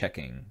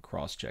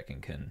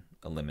cross-checking can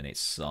eliminate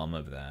some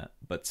of that,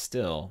 but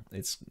still,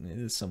 it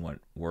is somewhat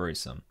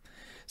worrisome.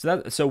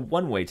 So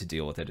one way to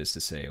deal with it is to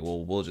say,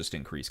 well, we'll just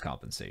increase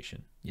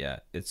compensation. Yeah,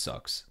 it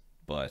sucks,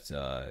 but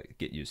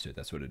get used to it.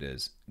 That's what it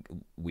is.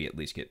 We at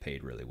least get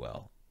paid really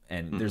well,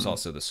 and there's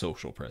also the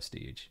social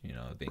prestige,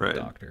 of being a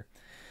doctor.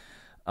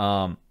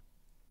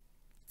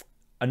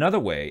 Another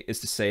way is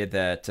to say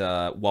that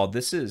while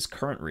this is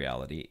current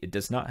reality, it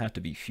does not have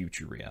to be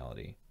future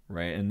reality,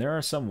 right? And there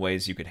are some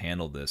ways you could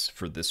handle this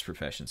for this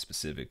profession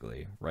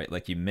specifically, right?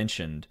 Like you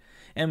mentioned,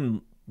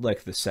 and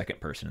like the second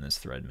person in this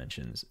thread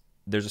mentions,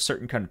 there's a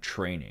certain kind of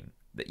training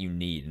that you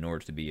need in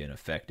order to be an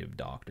effective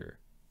doctor,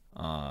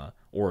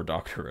 or a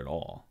doctor at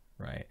all,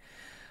 right?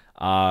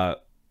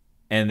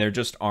 And there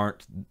just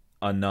aren't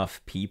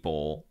enough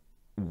people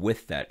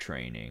with that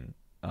training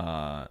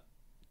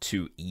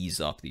to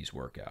ease up these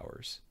work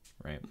hours,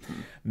 right?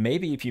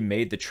 Maybe if you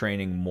made the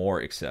training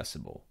more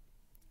accessible,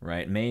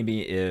 right?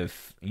 Maybe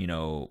if,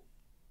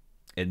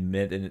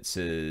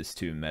 admittances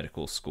to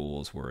medical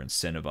schools were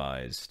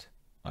incentivized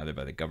either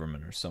by the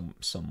government or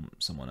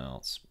someone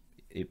else,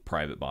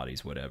 private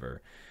bodies,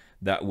 whatever,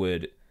 that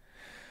would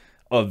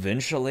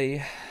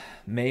eventually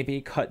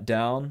maybe cut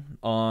down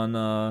on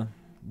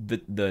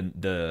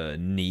the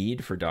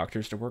need for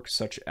doctors to work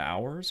such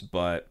hours.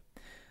 But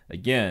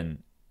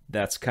again,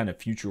 that's kind of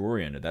future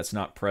oriented. That's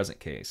not present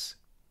case.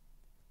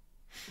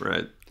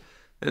 Right.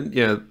 And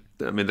yeah,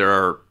 I mean, there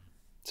are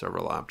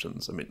several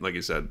options. I mean, like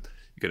you said,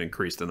 you can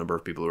increase the number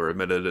of people who are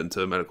admitted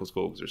into medical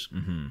school because there's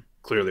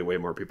clearly way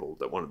more people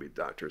that want to be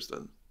doctors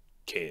than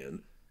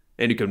can.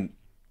 And you can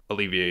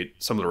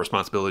alleviate some of the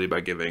responsibility by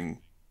giving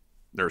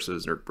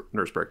nurses,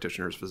 nurse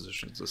practitioners,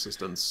 physicians,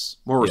 assistants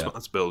more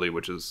responsibility,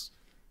 which is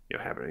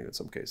happening in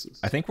some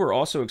cases. I think we're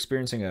also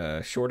experiencing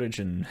a shortage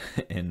in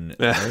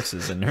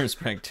nurses and nurse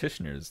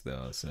practitioners,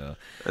 though. So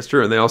that's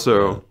true, and they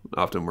also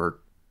often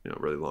work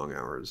really long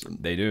hours,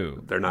 and they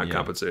do. They're not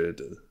compensated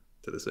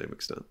to the same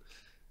extent.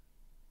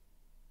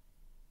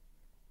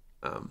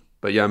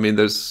 But yeah, I mean,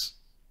 there's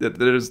you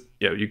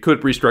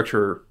could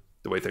restructure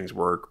the way things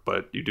work,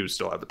 but you do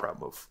still have the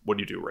problem of what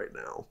do you do right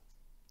now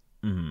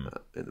in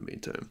the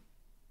meantime.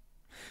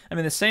 I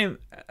mean, the same,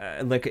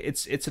 like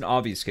it's an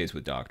obvious case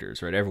with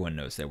doctors, right? Everyone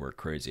knows they work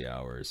crazy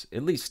hours.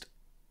 At least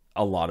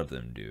a lot of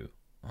them do.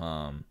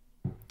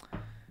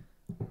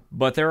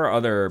 But there are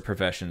other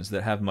professions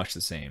that have much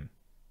the same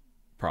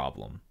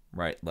problem,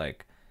 right?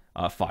 Like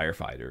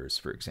firefighters,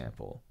 for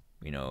example.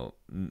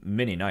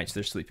 Many nights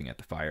they're sleeping at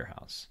the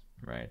firehouse,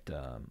 right?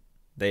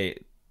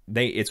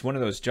 It's one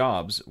of those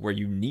jobs where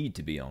you need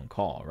to be on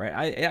call, right?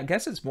 I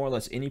guess it's more or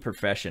less any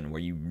profession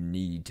where you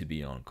need to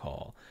be on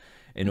call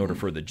in order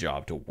for the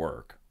job to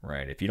work,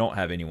 right? If you don't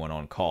have anyone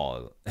on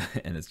call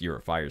and you're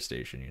a fire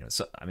station,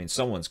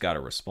 someone's got to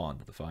respond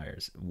to the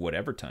fires,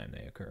 whatever time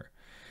they occur.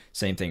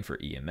 Same thing for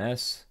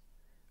EMS,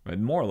 right?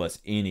 More or less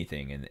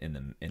anything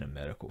in a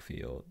medical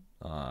field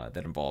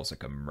that involves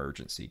like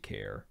emergency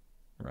care,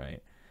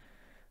 right?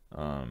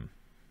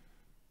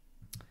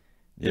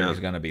 There's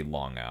going to be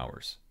long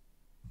hours.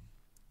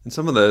 And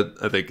some of that,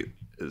 I think,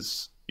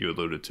 is you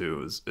alluded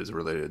to, is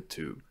related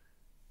to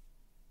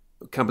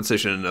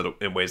compensation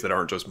in ways that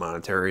aren't just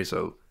monetary.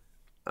 So,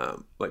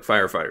 like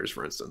firefighters,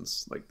 for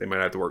instance, like they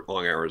might have to work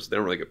long hours. They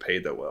don't really get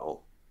paid that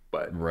well,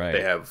 but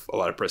they have a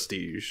lot of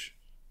prestige.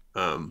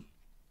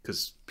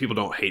 Because people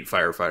don't hate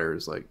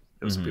firefighters like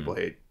some people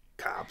hate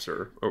cops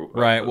or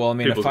right. Well, I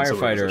mean, a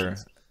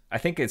firefighter. I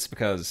think it's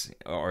because,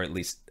 or at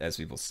least as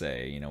people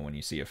say, when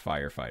you see a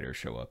firefighter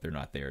show up, they're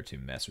not there to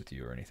mess with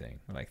you or anything.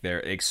 Like they're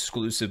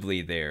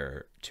exclusively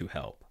there to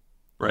help.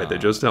 Right. They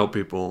just help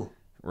people.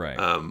 Right.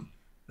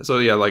 So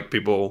yeah, like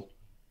people,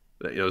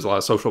 there's a lot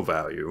of social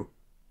value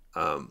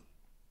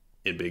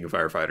in being a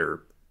firefighter.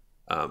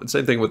 And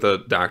same thing with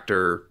a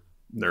doctor,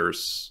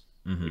 nurse,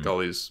 like all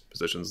these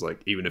positions.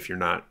 Like even if you're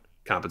not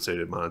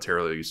compensated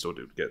monetarily, you still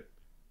do get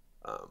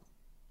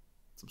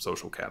some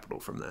social capital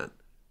from that.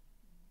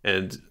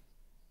 And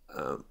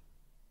I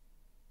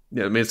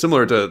mean, it's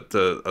similar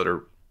to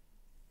other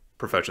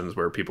professions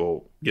where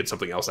people get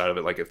something else out of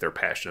it. Like if they're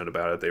passionate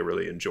about it, they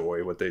really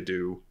enjoy what they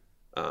do.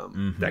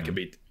 That can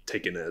be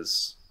taken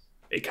as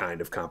a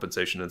kind of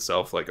compensation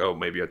itself. Like, oh,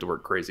 maybe you have to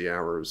work crazy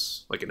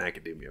hours. Like in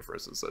academia, for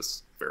instance,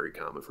 that's very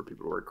common for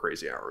people to work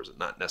crazy hours and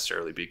not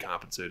necessarily be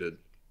compensated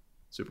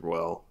super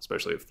well,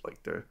 especially if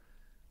like they're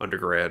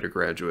undergrad or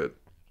graduate.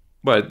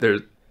 But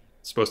they're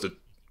supposed to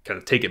kind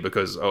of take it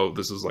because, oh,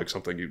 this is like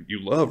something you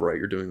love, right?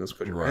 You're doing this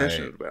because you're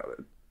passionate about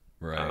it.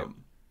 Right.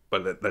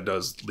 But that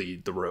does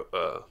lead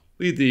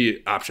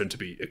the option to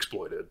be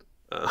exploited.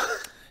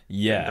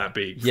 And not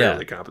being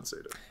fairly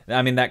compensated.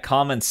 I mean, that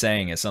common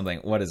saying is something,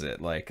 what is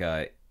it? Like,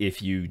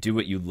 if you do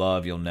what you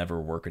love, you'll never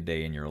work a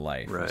day in your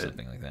life, or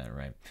something like that,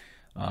 right?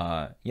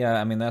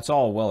 I mean, that's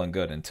all well and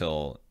good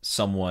until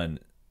someone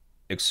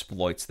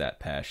exploits that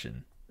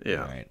passion.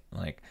 Yeah. Right.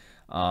 Like,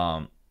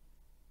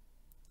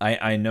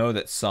 I know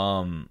that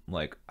some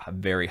like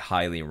very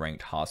highly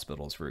ranked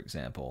hospitals, for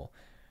example,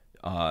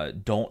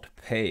 don't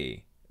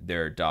pay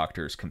their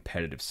doctors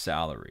competitive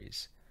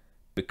salaries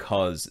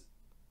because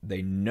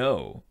they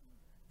know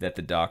that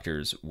the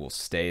doctors will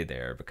stay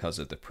there because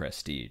of the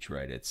prestige,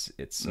 right? It's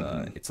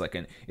like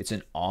it's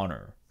an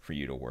honor for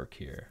you to work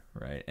here,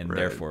 right? And Right.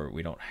 therefore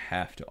we don't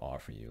have to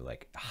offer you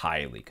like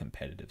highly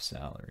competitive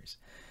salaries,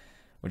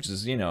 which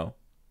is,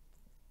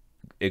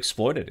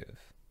 exploitative,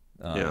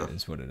 Yeah.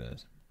 is what it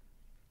is.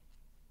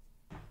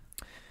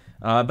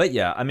 But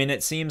yeah, I mean,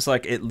 it seems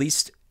like at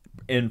least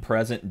in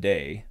present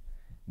day,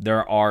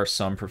 there are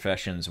some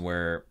professions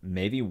where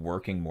maybe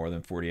working more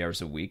than 40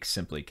 hours a week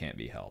simply can't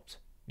be helped.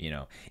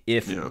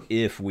 If Yeah.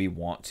 if we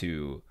want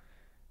to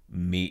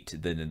meet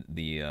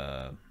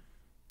the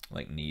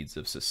like needs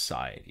of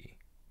society,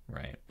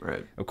 right?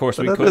 Right. Of course,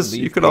 But we that could is,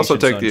 you leave could also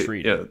patients take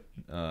untreated.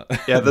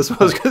 yeah, that's what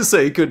I was gonna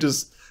say. You could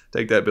just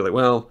take that and be like,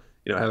 well,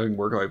 having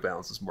work-life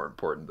balance is more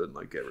important than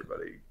like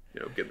everybody,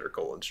 getting their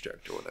colons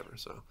checked or whatever.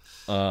 So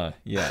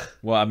Yeah.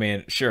 Well, I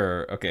mean,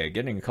 sure. Okay,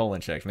 getting a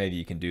colon checked, maybe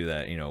you can do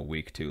that, a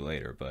week or two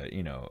later. But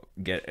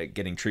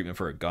getting treatment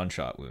for a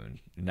gunshot wound,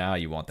 now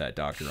you want that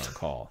doctor on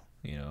call.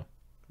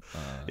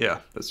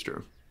 yeah, that's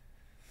true.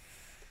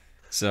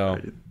 So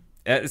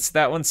Right.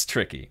 that one's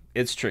tricky.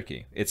 It's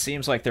tricky. It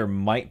seems like there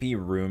might be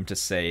room to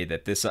say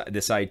that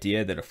this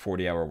idea that a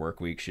 40-hour work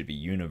week should be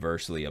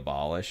universally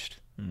abolished.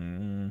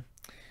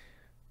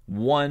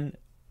 One,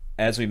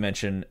 as we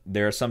mentioned,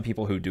 there are some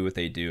people who do what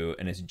they do,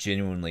 and it's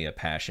genuinely a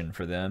passion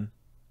for them,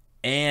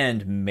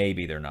 and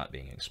maybe they're not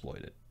being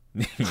exploited.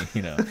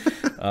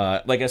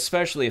 Like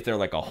especially if they're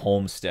like a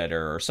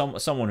homesteader or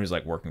someone who's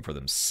like working for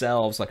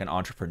themselves, like an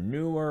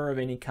entrepreneur of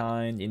any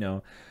kind,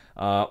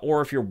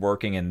 or if you're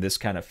working in this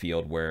kind of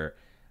field where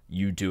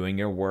you doing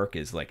your work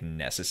is like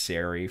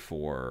necessary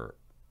for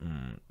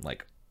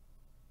like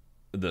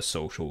the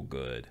social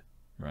good,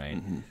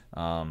 right?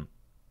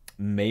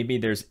 Maybe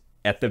there's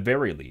at the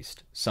very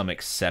least some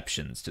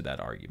exceptions to that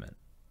argument.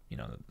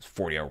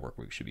 40-hour work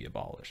week should be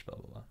abolished, blah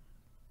blah blah.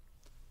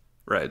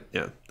 Right.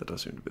 Yeah, that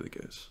does seem to be the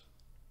case.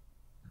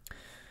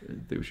 I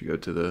think we should go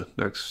to the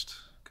next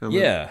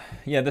comment.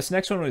 Yeah. This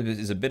next one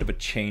is a bit of a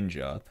change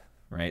up,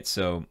 right?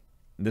 So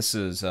this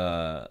is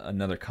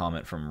another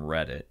comment from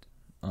Reddit,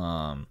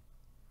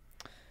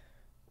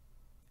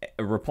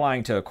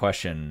 replying to a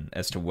question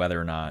as to whether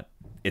or not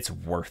it's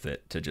worth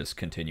it to just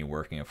continue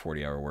working a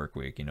 40-hour work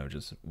week.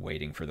 Just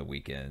waiting for the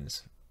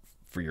weekends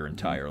for your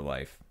entire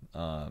life.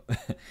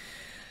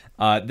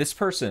 This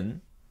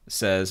person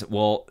says,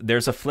 well,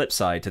 there's a flip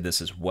side to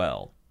this as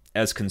well.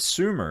 As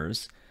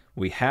consumers,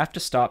 we have to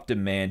stop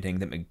demanding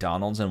that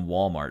McDonald's and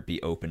Walmart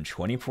be open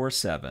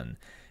 24/7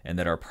 and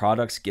that our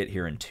products get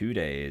here in 2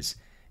 days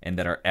and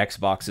that our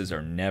Xboxes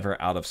are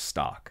never out of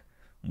stock.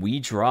 We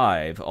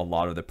drive a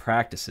lot of the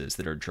practices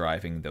that are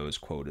driving those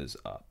quotas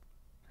up.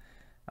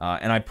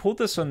 And I pulled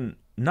this one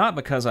not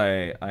because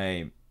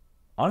I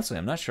honestly,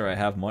 I'm not sure I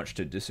have much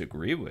to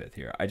disagree with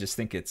here. I just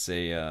think it's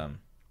a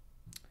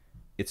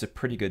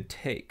pretty good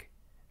take.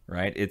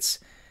 Right?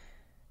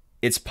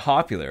 It's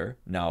popular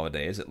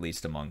nowadays, at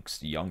least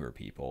amongst younger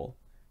people,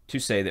 to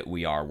say that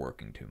we are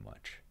working too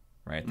much,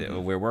 right?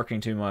 That we're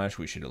working too much.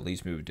 We should at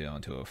least move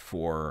down to a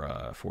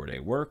 4-day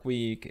work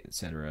week,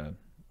 etc.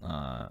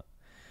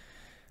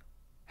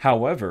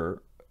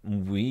 However,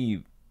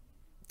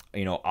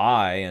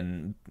 I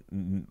and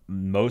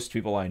most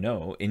people I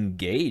know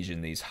engage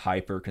in these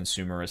hyper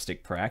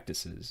consumeristic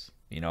practices.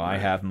 I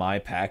have my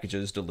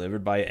packages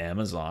delivered by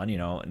Amazon.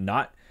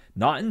 Not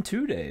in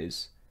 2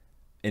 days.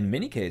 In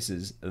many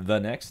cases, the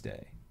next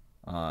day,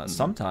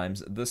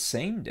 sometimes the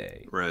same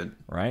day. Right.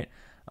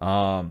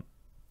 I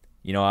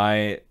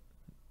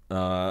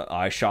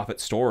shop at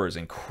stores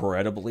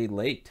incredibly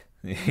late.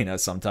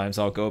 Sometimes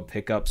I'll go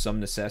pick up some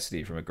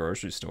necessity from a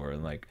grocery store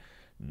at like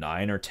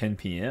 9 or 10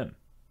 p.m.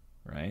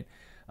 Right.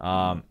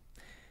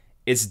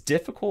 It's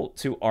difficult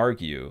to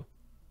argue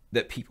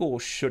that people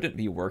shouldn't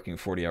be working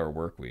 40-hour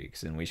work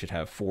weeks and we should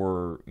have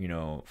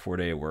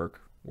 4-day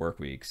work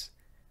weeks,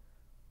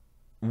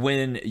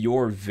 when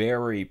your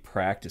very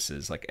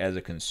practices, like as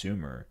a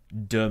consumer,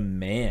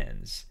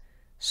 demands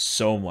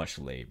so much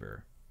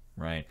labor,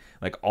 right?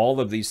 Like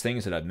all of these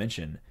things that I've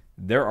mentioned,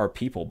 there are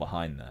people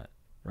behind that,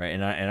 right?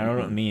 And I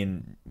don't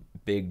mean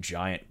big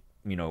giant,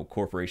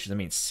 corporations. I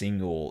mean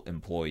single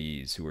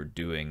employees who are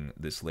doing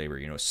this labor.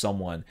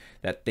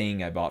 That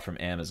thing I bought from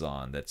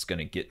Amazon that's going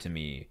to get to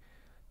me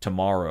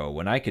tomorrow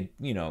when I could,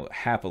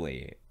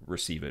 happily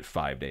receive it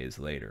 5 days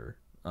later.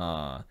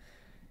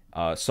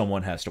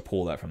 Someone has to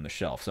pull that from the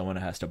shelf. Someone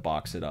has to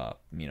box it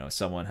up.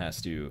 Someone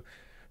has to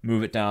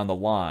move it down the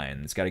line.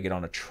 It's got to get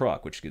on a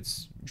truck, which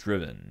gets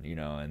driven,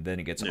 and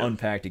then it gets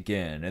unpacked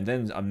again. And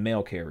then a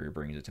mail carrier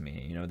brings it to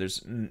me.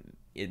 There's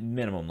at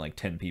minimum like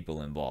 10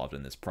 people involved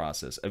in this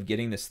process of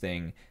getting this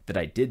thing that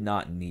I did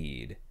not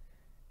need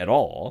at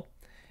all.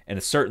 And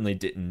it certainly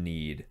didn't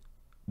need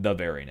the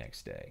very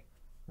next day.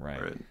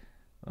 Right.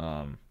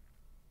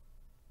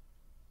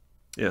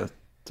 Yeah.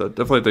 So I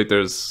definitely think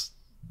there's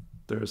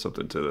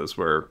something to this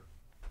where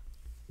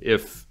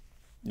if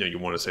you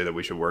want to say that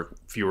we should work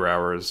fewer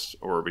hours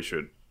or we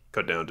should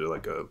cut down to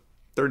like a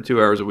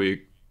 32 hours a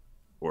week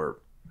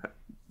or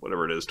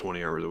whatever it is,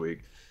 20 hours a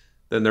week,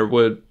 then there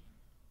would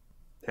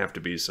have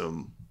to be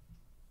some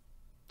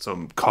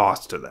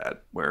cost to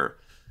that where,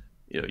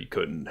 you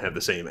couldn't have the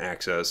same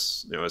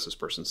access, as this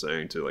person's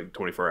saying, to like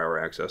 24-hour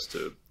access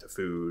to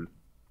food,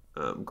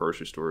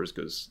 grocery stores,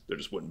 because there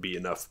just wouldn't be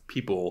enough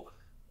people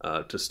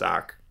to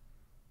stock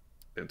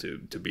and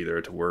to be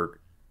there to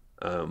work.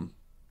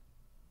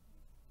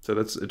 So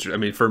that's, I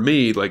mean, for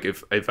me, like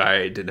if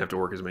I didn't have to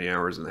work as many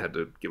hours and had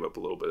to give up a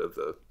little bit of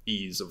the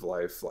ease of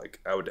life, like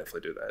I would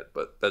definitely do that.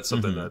 But that's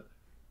something that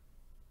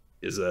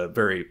is a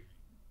very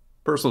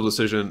personal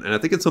decision, and I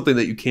think it's something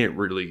that you can't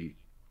really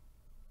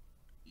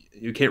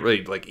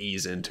like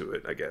ease into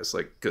it, I guess,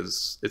 like,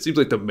 because it seems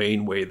like the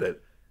main way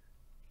that,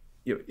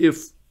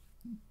 if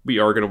we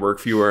are going to work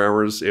fewer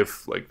hours,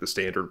 if like the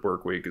standard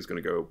work week is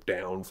going to go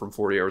down from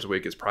 40 hours a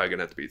week, it's probably going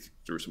to have to be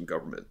through some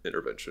government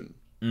intervention,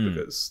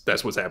 because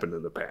that's what's happened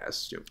in the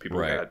past. People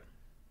got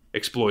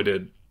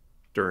exploited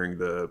during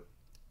the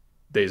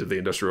days of the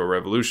Industrial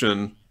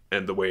Revolution,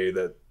 and the way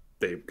that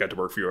they got to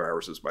work fewer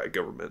hours is by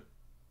government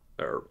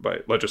or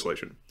by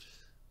legislation.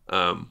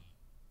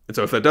 And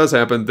so if that does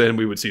happen, then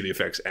we would see the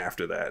effects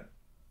after that.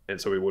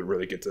 And so we wouldn't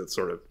really get to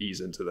sort of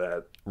ease into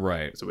that.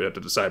 Right. So we have to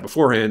decide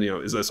beforehand,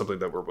 is that something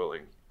that we're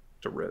willing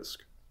to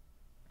risk?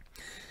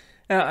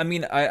 Yeah, I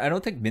mean, I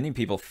don't think many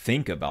people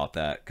think about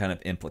that kind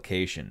of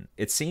implication.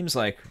 It seems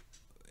like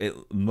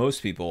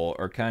most people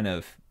are kind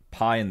of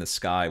pie in the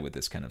sky with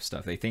this kind of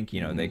stuff. They think,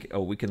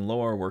 we can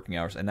lower our working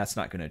hours, and that's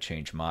not going to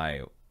change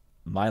my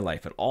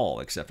life at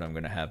all, except I'm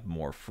going to have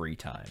more free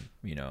time,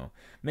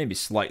 maybe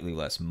slightly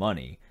less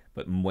money,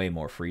 but way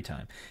more free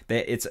time.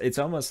 It's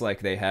almost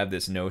like they have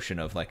this notion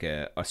of like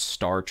a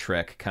Star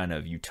Trek kind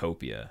of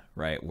utopia,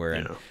 right?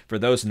 Where for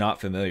those not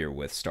familiar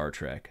with Star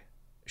Trek,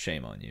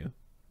 shame on you.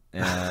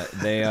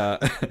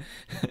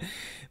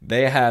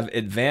 They have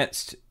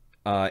advanced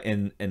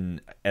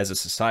in as a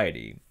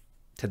society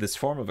to this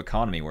form of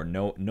economy where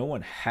no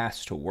one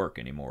has to work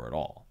anymore at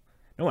all.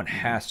 No one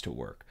has to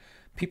work.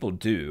 People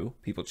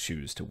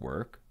choose to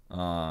work.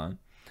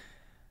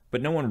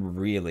 But no one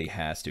really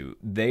has to.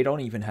 They don't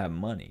even have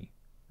money,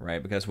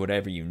 right? Because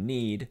whatever you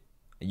need,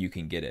 you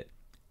can get it.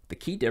 The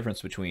key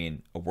difference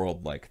between a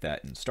world like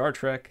that in Star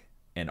Trek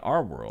and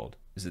our world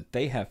is that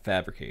they have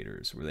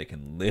fabricators where they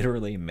can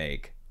literally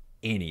make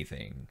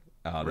anything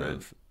out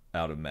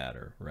of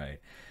matter, right?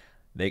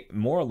 They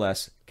more or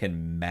less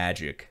can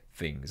magic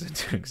things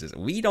into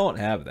existence. We don't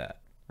have that,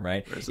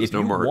 right? If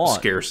you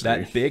want scarcity.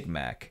 That Big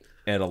Mac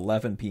at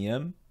 11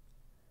 p.m.,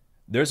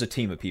 there's a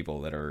team of people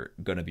that are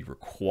going to be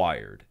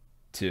required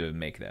to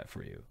make that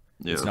for you.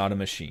 Yeah. It's not a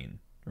machine,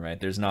 right?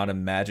 There's not a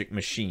magic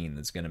machine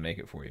that's going to make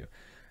it for you.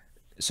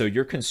 So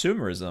your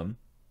consumerism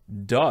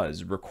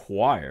does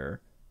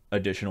require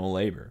additional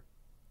labor,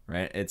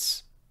 right?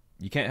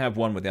 You can't have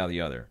one without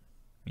the other,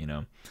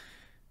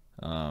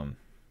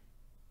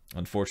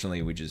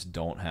 Unfortunately, we just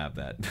don't have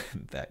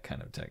that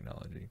kind of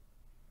technology.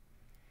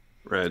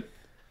 Right.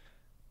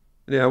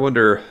 Yeah, I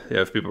wonder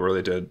if people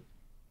really did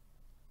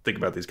think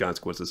about these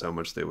consequences, how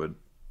much they would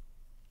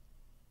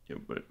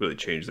really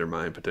change their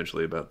mind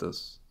potentially about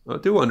this. I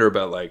do wonder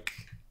about, like,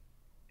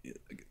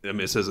 I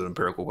mean, it says an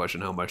empirical question,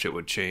 how much it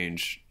would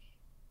change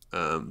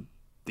the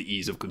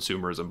ease of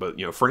consumerism. But,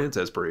 France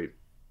has pretty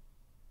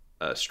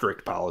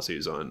strict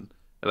policies on,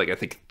 like, I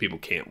think people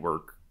can't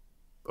work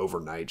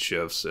overnight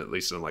shifts, at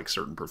least in like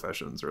certain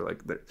professions, or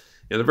like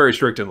they're very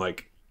strict in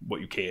like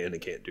what you can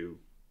and can't do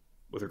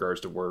with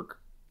regards to work.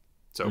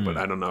 So, but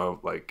I don't know,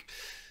 like,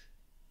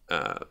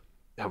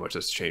 how much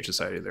that's changed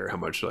society there, how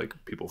much like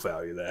people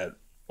value that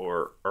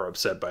or are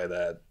upset by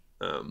that.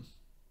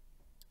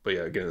 But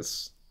yeah, again,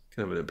 it's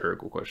kind of an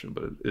empirical question,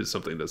 but it is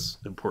something that's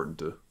important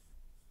to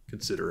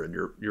consider in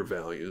your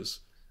values.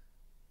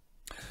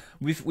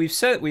 We've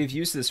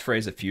used this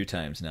phrase a few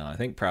times now. I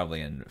think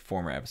probably in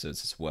former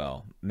episodes as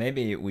well.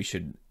 Maybe we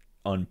should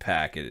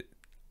unpack it.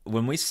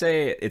 When we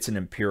say it's an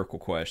empirical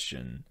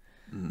question,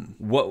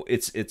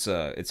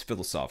 it's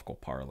philosophical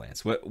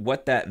parlance.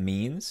 What that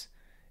means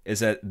is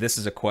that this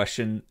is a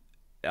question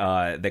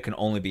that can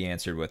only be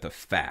answered with a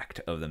fact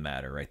of the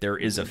matter, right? There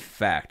is a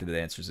fact that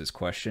answers this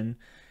question,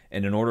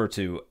 and in order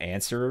to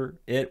answer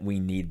it, we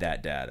need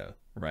that data,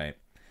 right?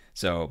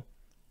 So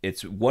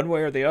it's one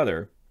way or the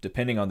other,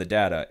 depending on the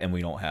data, and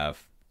we don't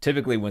have.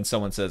 Typically, when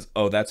someone says,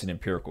 "Oh, that's an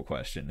empirical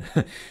question,"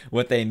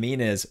 what they mean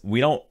is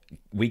we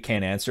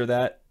can't answer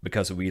that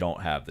because we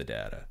don't have the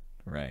data,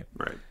 right?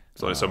 Right.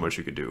 There's only so much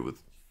you could do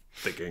with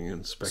thinking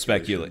and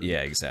speculation.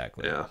 Yeah,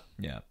 exactly.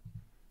 Yeah.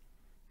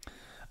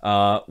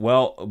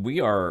 Well, we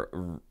are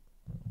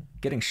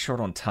getting short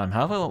on time.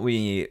 How about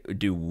we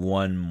do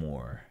one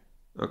more?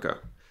 Okay.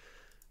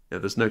 Yeah,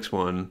 this next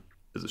one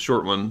is a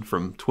short one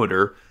from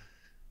Twitter.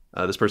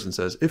 This person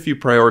says, if you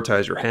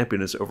prioritize your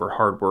happiness over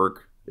hard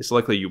work, it's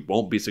likely you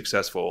won't be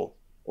successful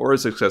or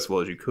as successful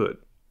as you could.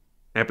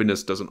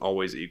 Happiness doesn't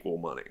always equal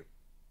money.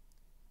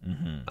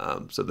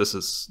 So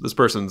this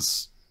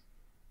person's,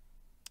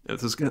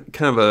 this is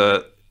kind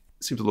of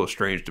seems a little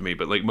strange to me,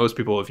 but like most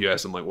people, if you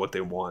ask them like what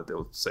they want,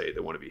 they'll say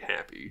they want to be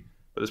happy.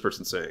 But this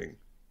person's saying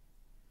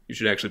you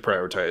should actually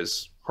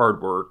prioritize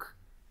hard work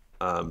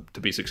to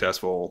be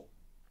successful,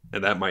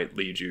 and that might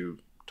lead you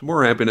to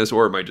more happiness,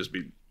 or it might just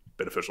be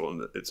beneficial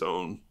in its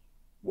own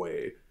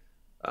way.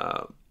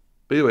 But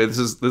anyway, this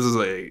is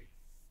a,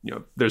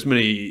 there's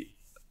many.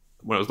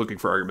 When I was looking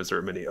for arguments, there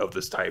are many of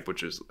this type,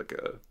 which is like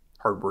a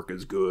hard work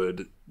is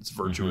good, it's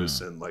virtuous,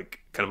 and like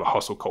kind of a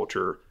hustle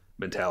culture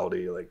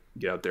mentality. Like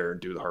get out there and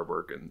do the hard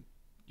work, and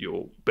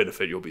you'll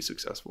benefit. You'll be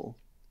successful.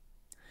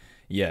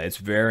 Yeah, it's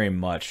very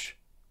much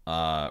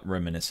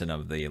reminiscent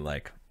of the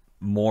like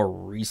more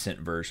recent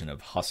version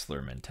of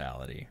hustler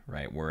mentality,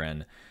 right?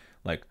 Wherein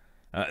like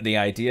the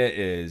idea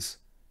is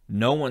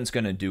no one's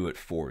going to do it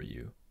for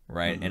you,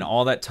 right? And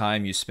all that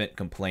time you spent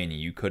complaining,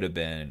 you could have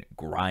been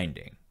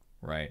grinding,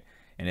 right?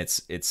 And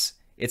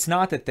it's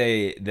not that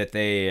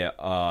they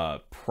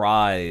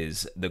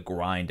prize the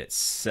grind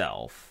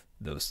itself.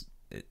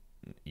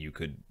 You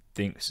could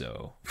think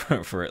so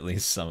for at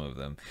least some of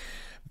them,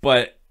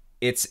 but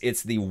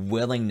it's the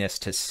willingness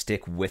to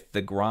stick with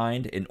the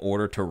grind in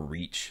order to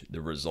reach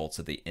the results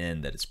at the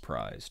end that is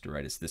prized,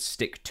 right? It's the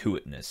stick to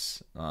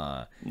itness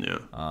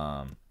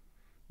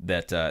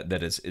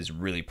that is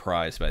really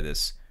prized by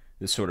this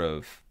sort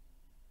of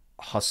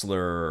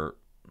hustler,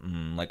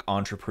 like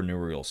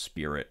entrepreneurial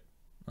spirit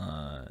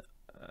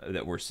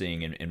that we're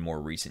seeing in more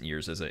recent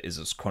years is a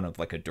kind of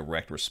like a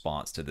direct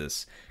response to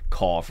this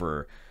call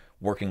for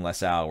working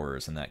less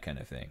hours and that kind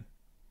of thing.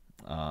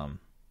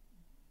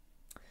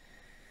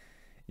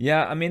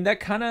 Yeah, I mean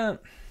that kind of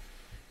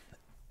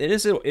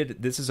this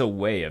is a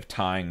way of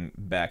tying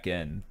back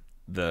in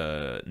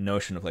the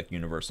notion of like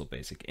universal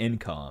basic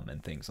income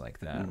and things like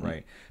that,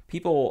 right?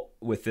 People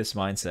with this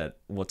mindset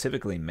will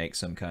typically make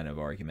some kind of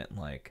argument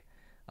like,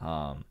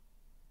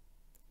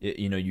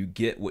 you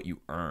get what you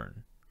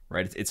earn,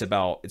 right? It's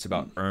about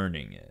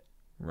earning it,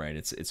 right?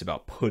 It's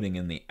about putting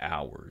in the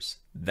hours.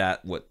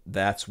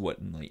 That's what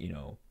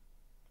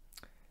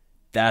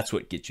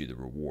gets you the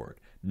reward,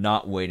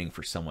 not waiting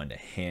for someone to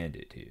hand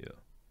it to you,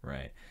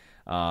 right?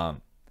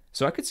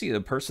 So I could see a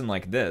person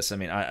like this. I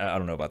mean, I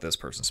don't know about this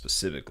person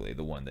specifically,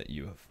 the one that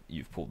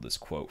you've pulled this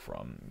quote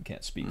from.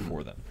 Can't speak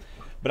for them,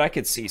 but I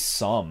could see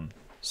some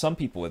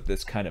people with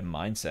this kind of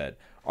mindset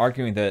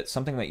arguing that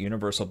something like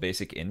universal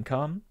basic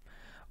income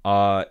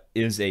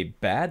is a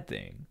bad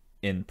thing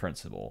in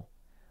principle,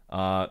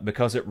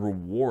 because it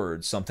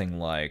rewards something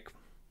like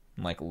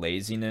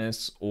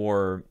laziness,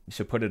 or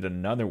to put it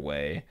another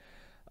way,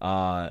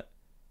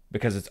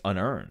 because it's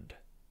unearned,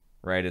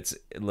 right? It's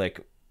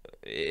like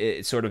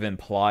it sort of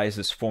implies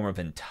this form of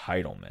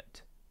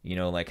entitlement.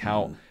 Like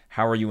how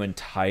are you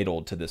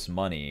entitled to this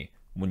money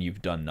when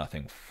you've done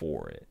nothing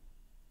for it,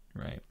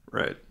 right?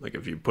 Right. Like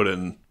if you put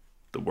in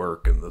the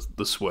work and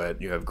the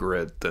sweat, you have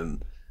grit,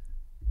 then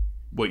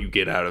what you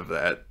get out of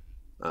that,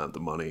 the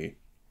money,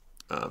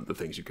 the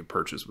things you can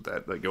purchase with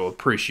that, like you'll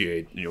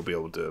appreciate and you'll be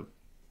able to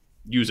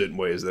use it in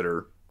ways that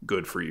are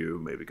good for you,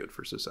 maybe good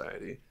for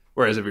society.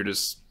 Whereas if you're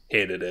just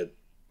handed it,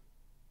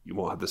 you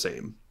won't have the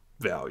same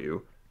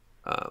value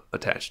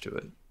attached to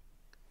it.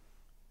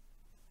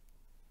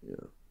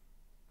 Yeah.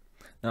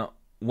 Now,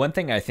 one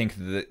thing I think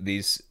that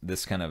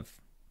this kind of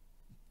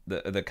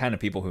the kind of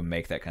people who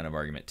make that kind of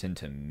argument tend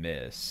to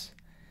miss,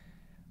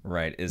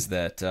 right, is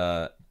that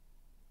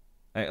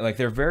like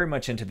they're very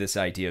much into this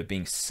idea of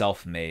being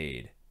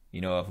self-made,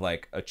 of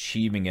like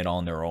achieving it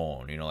on their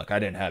own. Like I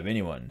didn't have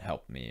anyone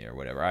help me or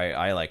whatever.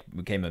 I like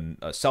became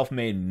a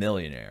self-made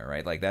millionaire,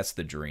 right? Like that's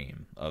the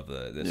dream of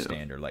the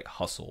standard like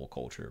hustle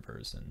culture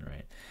person,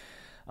 right?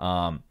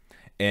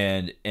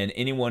 And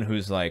anyone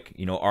who's like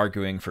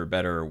arguing for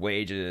better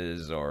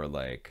wages or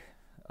like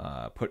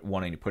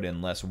wanting to put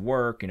in less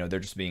work, they're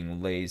just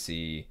being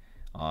lazy.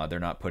 They're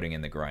not putting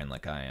in the grind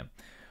like I am.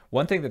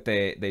 One thing that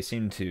they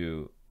seem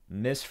to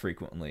miss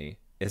frequently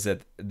is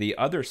that the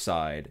other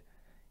side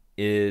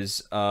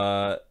is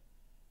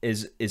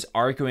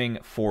arguing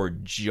for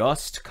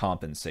just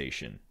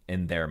compensation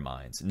in their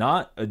minds,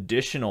 not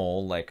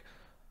additional like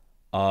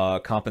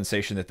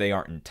compensation that they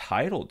aren't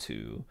entitled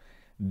to.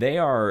 They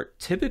are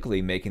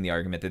typically making the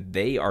argument that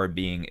they are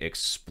being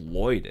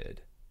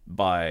exploited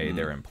by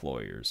their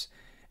employers,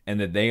 and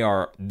that they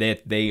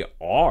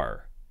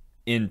are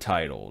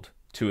entitled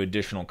to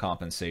additional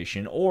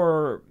compensation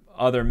or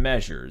other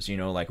measures,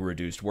 like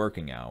reduced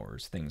working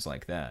hours, things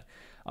like that,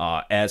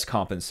 as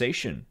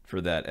compensation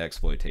for that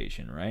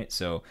exploitation, right?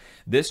 So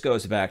this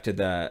goes back to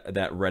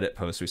that Reddit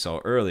post we saw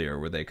earlier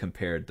where they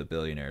compared the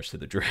billionaires to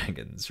the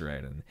dragons,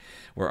 right? And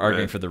we're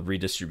arguing for the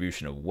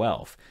redistribution of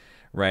wealth,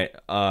 right?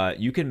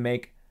 You can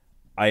make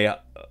a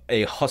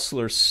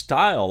hustler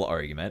style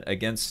argument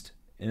against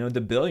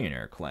the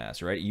billionaire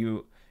class, right?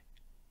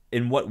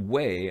 In what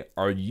way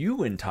are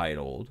you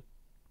entitled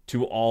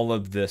to all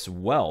of this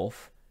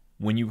wealth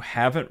when you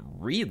haven't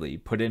really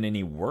put in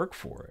any work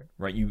for it,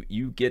 right?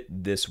 You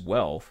get this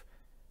wealth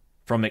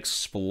from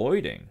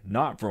exploiting,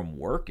 not from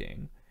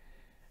working,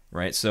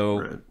 right?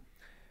 So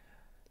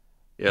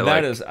yeah,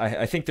 that is,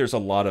 I think there's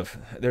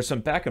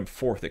some back and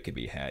forth that could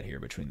be had here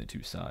between the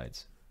two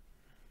sides.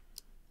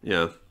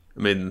 Yeah, I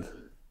mean,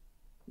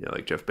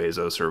 like Jeff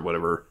Bezos or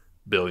whatever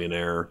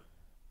billionaire,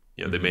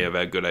 You know, they may have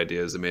had good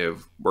ideas, they may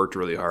have worked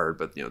really hard,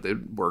 but you know,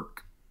 they'd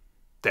work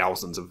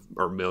thousands of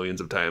or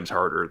millions of times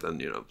harder than,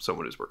 you know,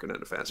 someone who's working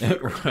at a fast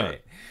food restaurant.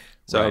 Right.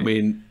 So Right. I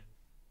mean,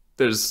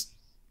 there's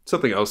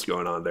something else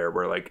going on there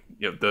where, like,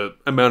 you know, the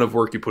amount of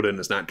work you put in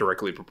is not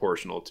directly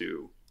proportional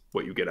to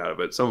what you get out of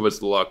it. Some of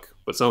it's luck,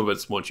 but some of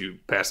it's, once you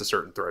pass a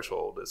certain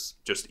threshold, it's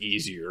just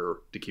easier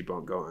to keep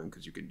on going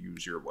because you can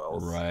use your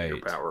wealth, your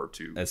Right. power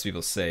to As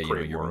people say, you know,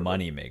 create your more of it.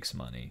 money makes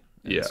money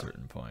at Yeah. a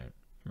certain point.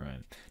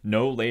 Right.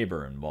 No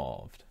labor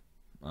involved.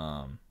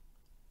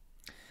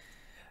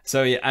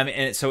 So yeah, I mean,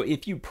 and so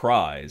if you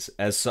prize,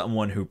 as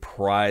someone who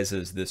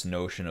prizes this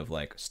notion of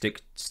like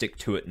stick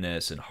to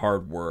itness and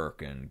hard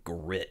work and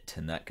grit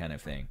and that kind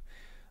of thing,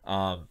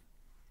 um,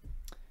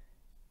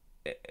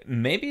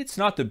 maybe it's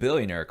not the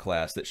billionaire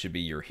class that should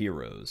be your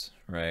heroes,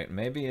 right?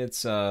 Maybe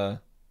it's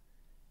the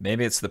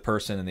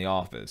person in the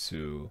office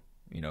who,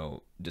 you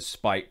know,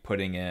 despite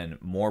putting in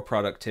more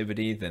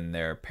productivity than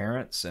their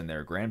parents and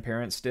their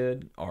grandparents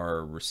did,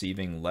 are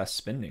receiving less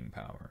spending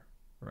power,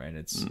 right?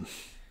 It's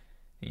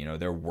you know,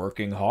 they're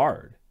working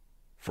hard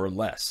for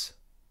less,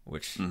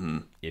 which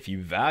if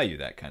you value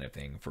that kind of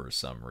thing for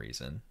some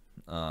reason,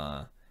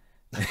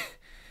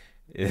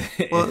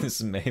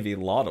 is maybe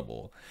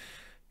laudable.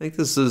 I think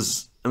this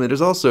is, I mean,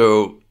 there's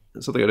also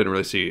something I didn't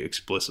really see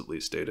explicitly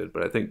stated,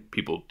 but I think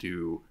people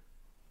do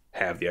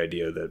have the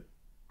idea that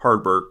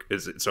hard work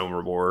is its own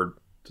reward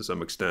to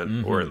some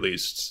extent, or at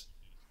least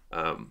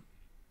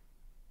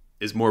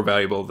is more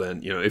valuable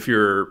than, you know, if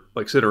you're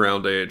like sitting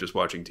around day just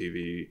watching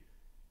TV,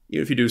 you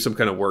know, if you do some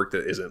kind of work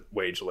that isn't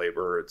wage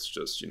labor, it's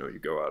just, you know, you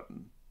go out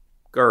and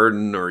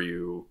garden, or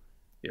you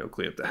know,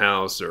 clean up the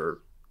house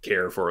or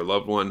care for a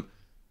loved one.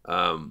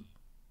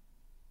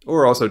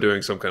 Or also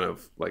doing some kind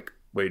of like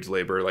wage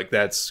labor, like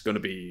that's going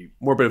to be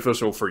more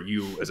beneficial for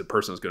you as a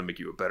person. Is going to make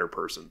you a better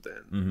person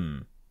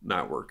than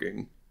not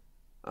working.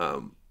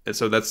 And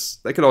so that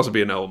could also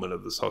be an element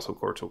of this hustle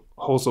culture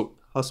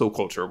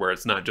where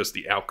it's not just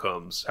the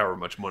outcomes, however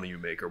much money you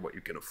make or what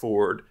you can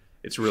afford.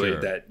 It's really Sure.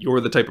 that you're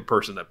the type of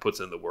person that puts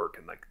in the work,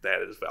 and like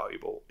that is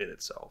valuable in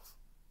itself.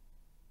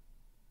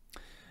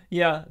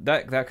 Yeah,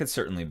 that could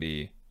certainly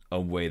be a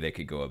way they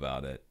could go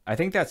about it. I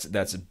think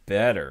that's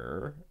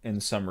better in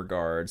some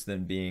regards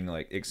than being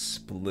like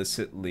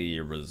explicitly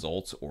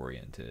results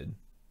oriented.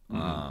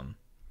 But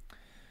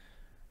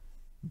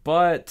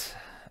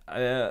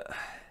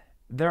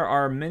there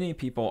are many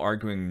people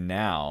arguing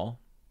now,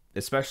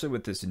 especially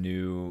with this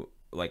new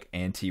like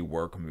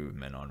anti-work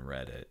movement on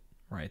Reddit,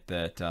 right?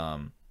 That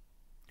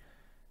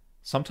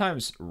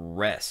sometimes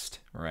rest,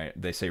 right?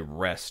 They say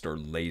rest or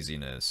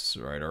laziness,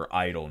 right, or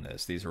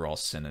idleness. These are all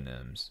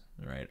synonyms,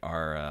 right?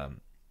 Are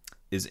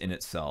is in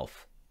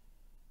itself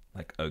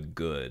like a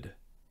good.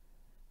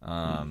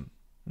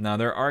 Now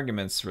their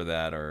arguments for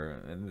that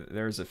are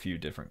there's a few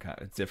different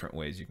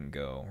ways you can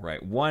go,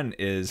 right? One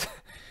is,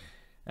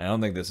 and I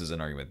don't think this is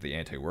an argument the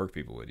anti-work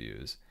people would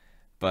use,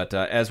 but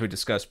as we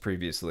discussed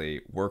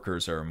previously,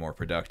 workers are more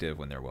productive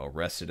when they're well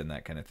rested and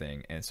that kind of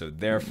thing, and so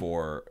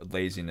therefore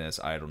laziness,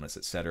 idleness,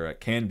 etc.,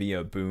 can be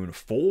a boon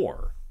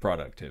for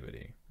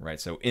productivity,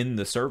 right? So in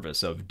the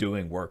service of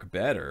doing work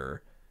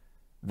better,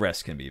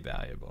 rest can be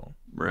valuable.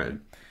 Right.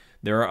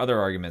 There are other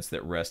arguments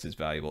that rest is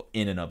valuable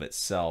in and of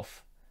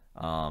itself,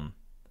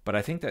 but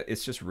I think that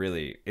it's just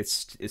really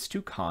it's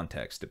too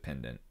context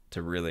dependent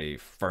to really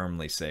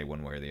firmly say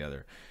one way or the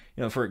other.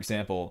 You know, for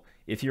example,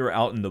 if you're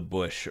out in the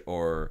bush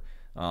or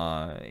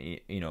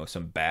you know,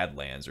 some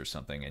badlands or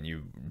something, and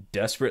you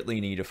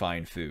desperately need to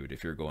find food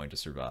if you're going to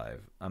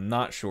survive, I'm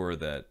not sure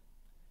that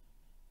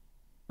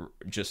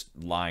just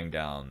lying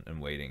down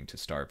and waiting to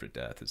starve to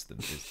death is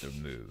the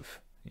move.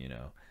 You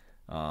know.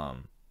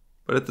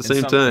 But at the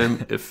same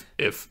time,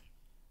 if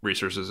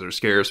resources are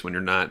scarce when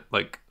you're not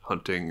like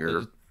hunting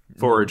or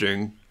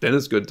foraging, then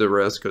it's good to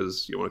rest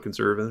because you want to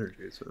conserve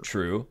energy. So.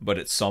 True, but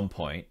at some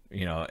point,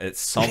 you know, at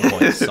some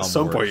point, At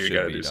some work point, you should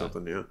got to be do done.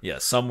 something. Yeah. Yeah,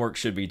 some work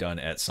should be done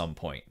at some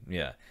point.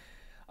 Yeah.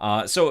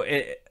 So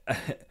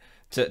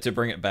to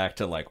bring it back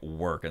to like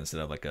work instead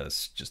of like a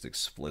just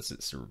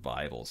explicit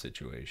survival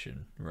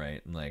situation,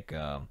 right? Like,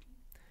 I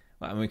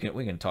mean,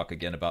 we can talk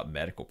again about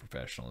medical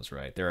professionals,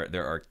 right?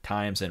 There are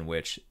times in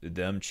which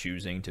them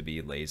choosing to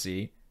be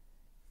lazy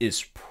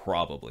is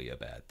probably a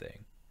bad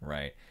thing,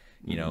 right?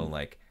 You know,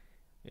 like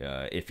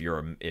if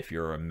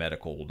you're a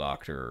medical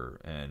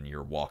doctor and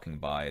you're walking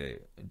by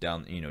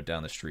down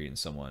the street and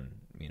someone,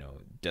 you know,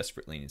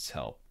 desperately needs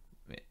help,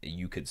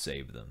 you could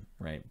save them,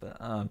 right? But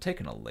I'm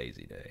taking a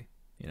lazy day.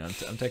 You know,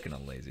 I'm taking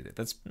a lazy day.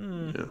 That's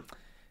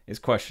it's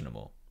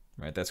questionable,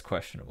 right? That's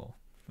questionable.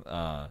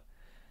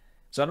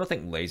 So I don't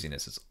think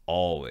laziness is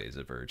always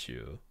a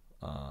virtue,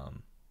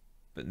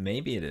 but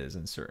maybe it is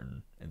in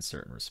certain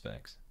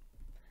respects.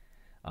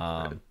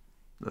 That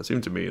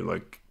seemed to me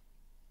like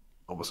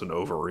almost an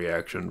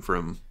overreaction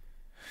from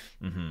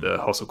the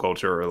hustle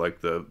culture, or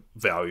like the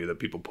value that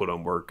people put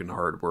on work and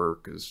hard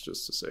work is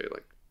just to say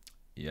like,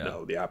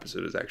 no, the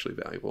opposite is actually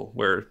valuable.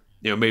 Where,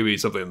 you know, maybe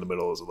something in the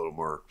middle is a little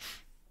more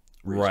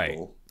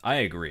reasonable. Right. I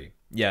agree.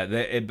 Yeah,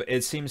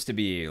 it seems to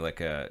be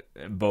like a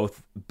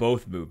both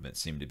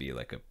movements seem to be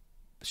like a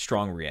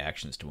strong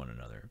reactions to one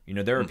another. You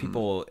know, there are Hmm.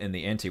 people in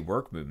the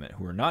anti-work movement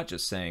who are not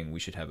just saying we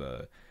should have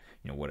a,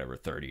 you know, whatever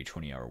 30,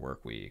 20-hour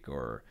work week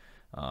or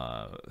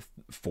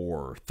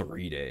 4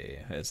 3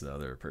 day, as the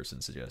other person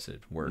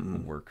suggested,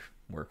 Hmm. work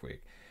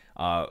week,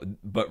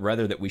 but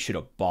rather that we should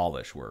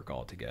abolish work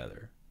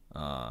altogether.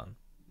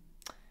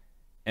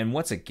 And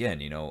once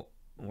again, you know,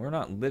 we're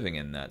not living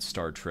in that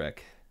Star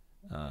Trek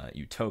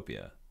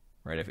utopia,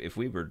 right? If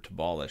we were to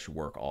abolish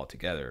work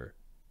altogether,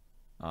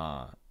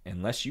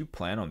 unless you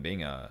plan on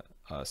being a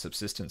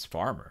subsistence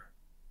farmer,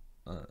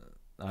 uh,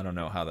 I don't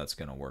know how that's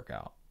going to work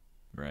out,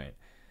 right?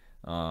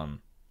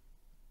 Um,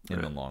 in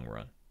the Right. long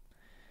run.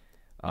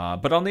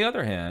 But on the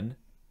other hand,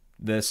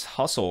 this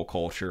hustle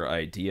culture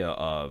idea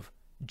of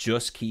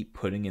just keep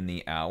putting in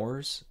the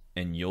hours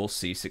and you'll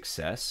see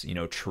success, you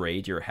know,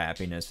 trade your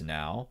happiness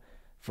now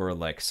for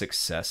like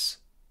success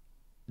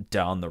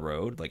down the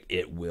road, like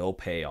it will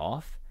pay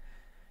off,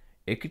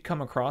 it could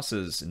come across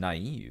as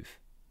naive.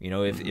 You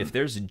know, if Hmm.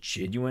 there's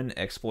genuine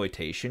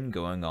exploitation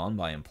going on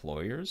by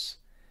employers,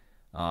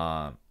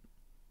 uh,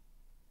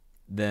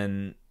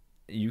 then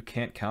you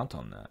can't count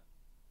on that,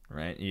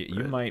 right?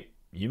 Right.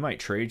 You might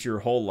trade your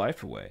whole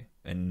life away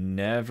and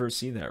never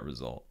see that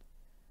result.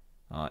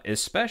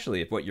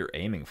 Especially if what you're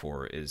aiming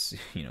for is,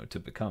 you know, to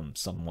become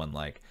someone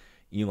like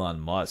Elon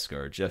Musk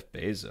or Jeff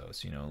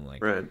Bezos. You know,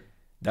 like Right.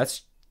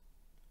 that's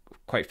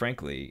quite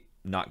frankly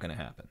not going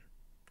to happen,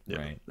 Yeah.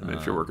 right? I mean,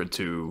 if you're working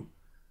two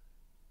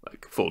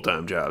like full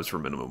time jobs for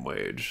minimum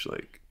wage,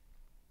 like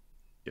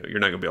you're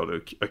not gonna be able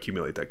to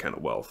accumulate that kind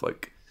of wealth.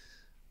 Like,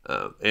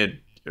 and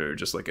you're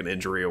just like an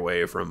injury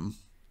away from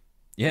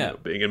Yeah,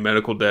 being in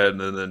medical debt, and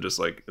then just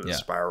like in a yeah,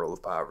 spiral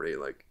of poverty.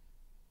 Like,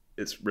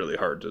 it's really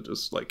hard to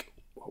just like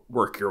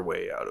work your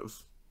way out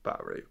of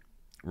poverty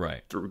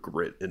right. through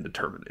grit and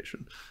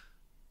determination.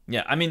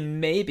 Yeah, I mean,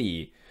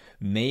 maybe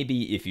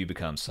if you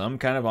become some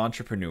kind of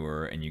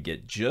entrepreneur and you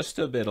get just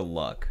a bit of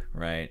luck,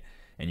 right,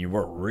 and you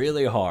work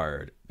really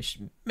hard,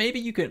 maybe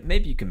you can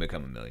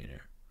become a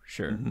millionaire.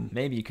 Sure, Hmm.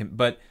 maybe you can,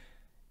 but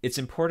it's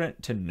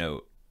important to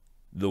note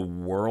the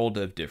world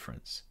of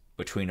difference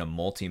between a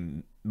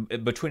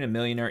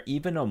millionaire,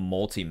 even a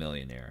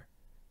multimillionaire,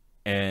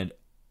 and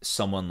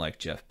someone like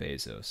Jeff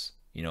Bezos.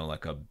 You know,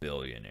 like a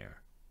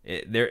billionaire.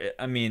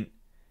 I mean,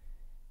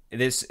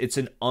 it's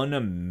an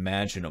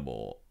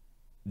unimaginable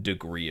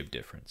degree of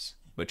difference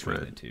between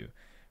Right. the two,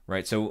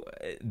 right? So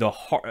the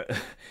hard,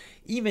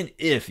 even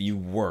if you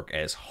work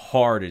as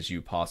hard as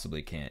you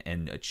possibly can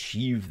and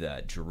achieve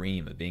that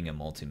dream of being a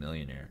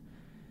multimillionaire,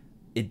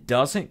 it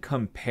doesn't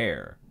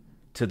compare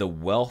to the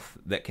wealth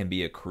that can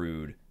be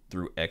accrued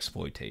through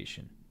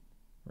exploitation,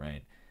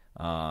 right?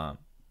 Uh,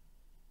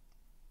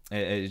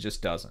 it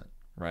just doesn't,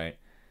 right?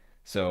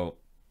 So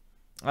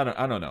I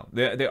don't know.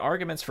 The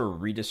arguments for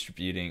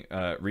redistributing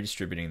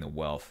the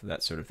wealth,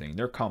 that sort of thing,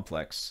 they're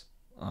complex.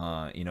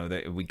 You know,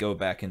 that we go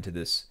back into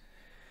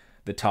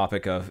the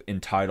topic of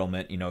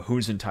entitlement. You know,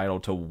 who's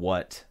entitled to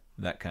what,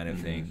 that kind of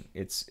Hmm. thing.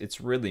 It's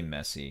really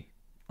messy.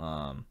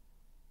 Um,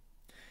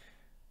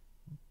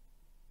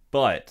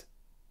 but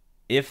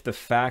if the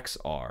facts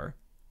are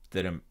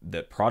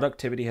that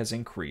productivity has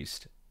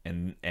increased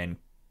and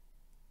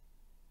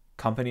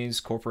companies,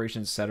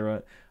 corporations,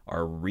 etc.,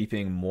 are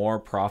reaping more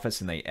profits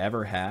than they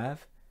ever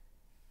have,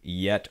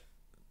 yet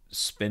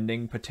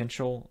spending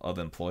potential of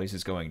employees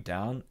is going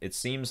down, it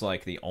seems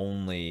like the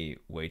only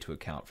way to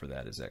account for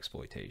that is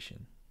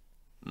exploitation.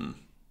 Mm.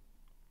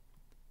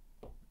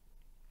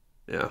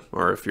 Yeah.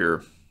 Or if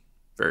you're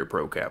very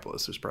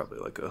pro-capitalist, there's probably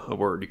like a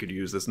word you could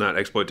use that's not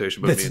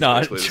exploitation, but That's means not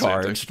basically the same thing.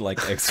 charged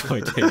like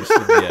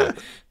exploitation. Yeah,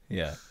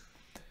 yeah.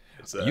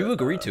 It's You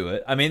agree to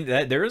it. I mean,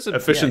 that there is a yeah.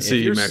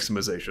 efficiency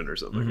maximization or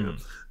something. Yeah.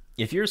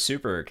 If you're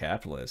super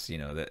capitalist, you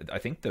know that I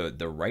think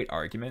the right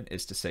argument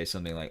is to say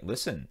something like,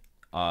 "Listen,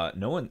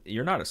 no one,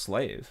 you're not a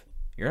slave.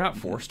 You're not Hmm.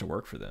 forced to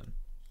work for them.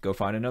 Go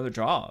find another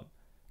job.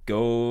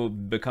 Go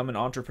become an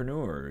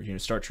entrepreneur. You know,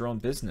 start your own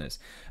business."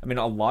 I mean,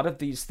 a lot of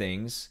these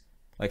things,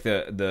 like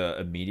the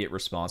immediate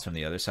response from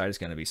the other side is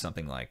going to be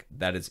something like,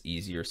 "That is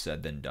easier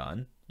said than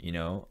done." You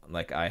know,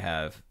 like I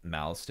have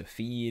mouths to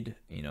feed.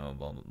 You know,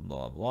 blah blah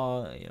blah.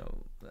 Blah, you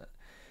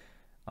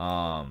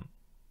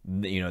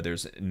you know,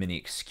 there's many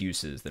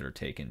excuses that are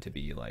taken to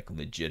be like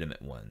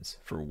legitimate ones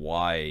for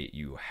why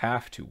you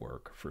have to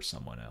work for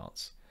someone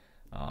else.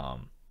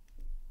 Um,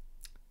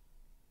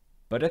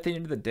 but at the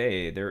end of the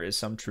day, there is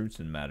some truth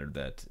in the matter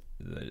that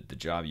the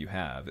job you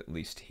have, at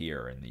least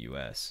here in the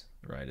U.S.,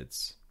 right?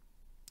 It's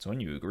one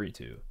you agree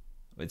to.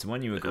 It's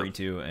one you Yeah. agree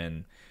to,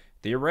 and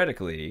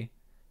theoretically,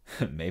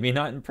 maybe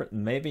not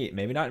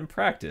in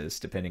practice,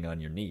 depending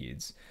on your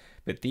needs,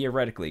 but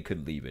theoretically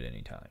could leave at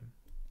any time,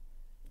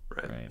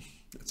 Right. right?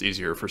 It's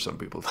easier for some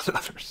people than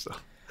others. So.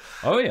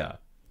 Oh yeah,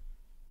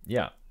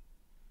 yeah,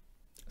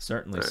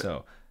 certainly All right.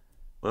 so.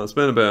 Well, it's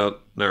been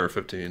about an hour and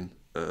 15,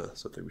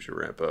 so I think we should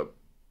wrap up.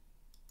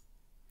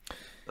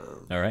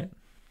 Um, All right,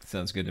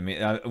 sounds good to me.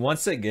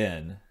 Once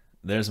again,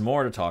 there's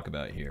more to talk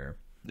about here,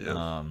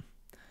 yeah. um,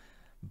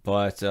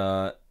 but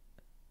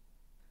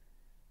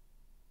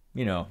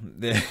you know,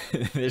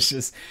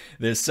 there's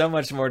so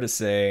much more to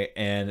say,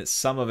 and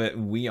some of it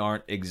we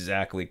aren't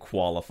exactly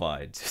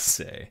qualified to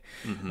say.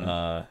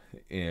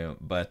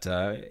 But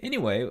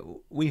anyway,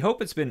 we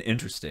hope it's been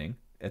interesting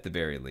at the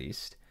very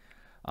least.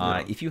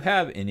 Yeah. If you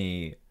have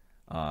any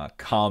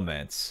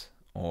comments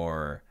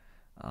or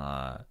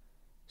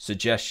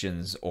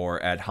suggestions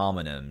or ad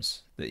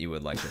hominems that you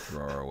would like to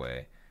throw our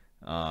way,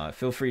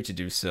 feel free to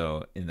do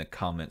so in the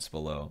comments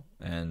below,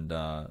 and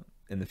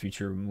in the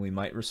future we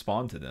might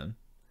respond to them.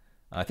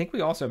 I think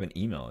we also have an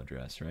email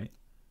address, right?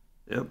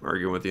 Yep.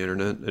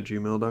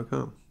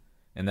 Arguingwiththeinternet@gmail.com.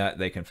 And that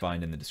they can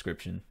find in the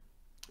description.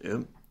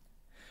 Yep.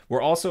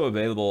 We're also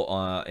available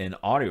in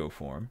audio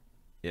form,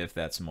 if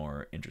that's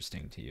more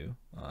interesting to you.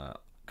 You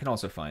can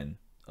also find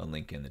a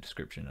link in the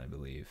description, I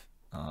believe.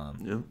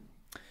 Yep.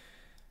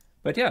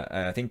 But yeah,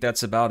 I think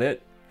that's about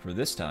it for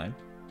this time.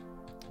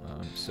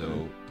 See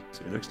you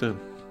next time.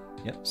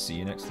 Yep, see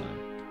you next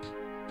time.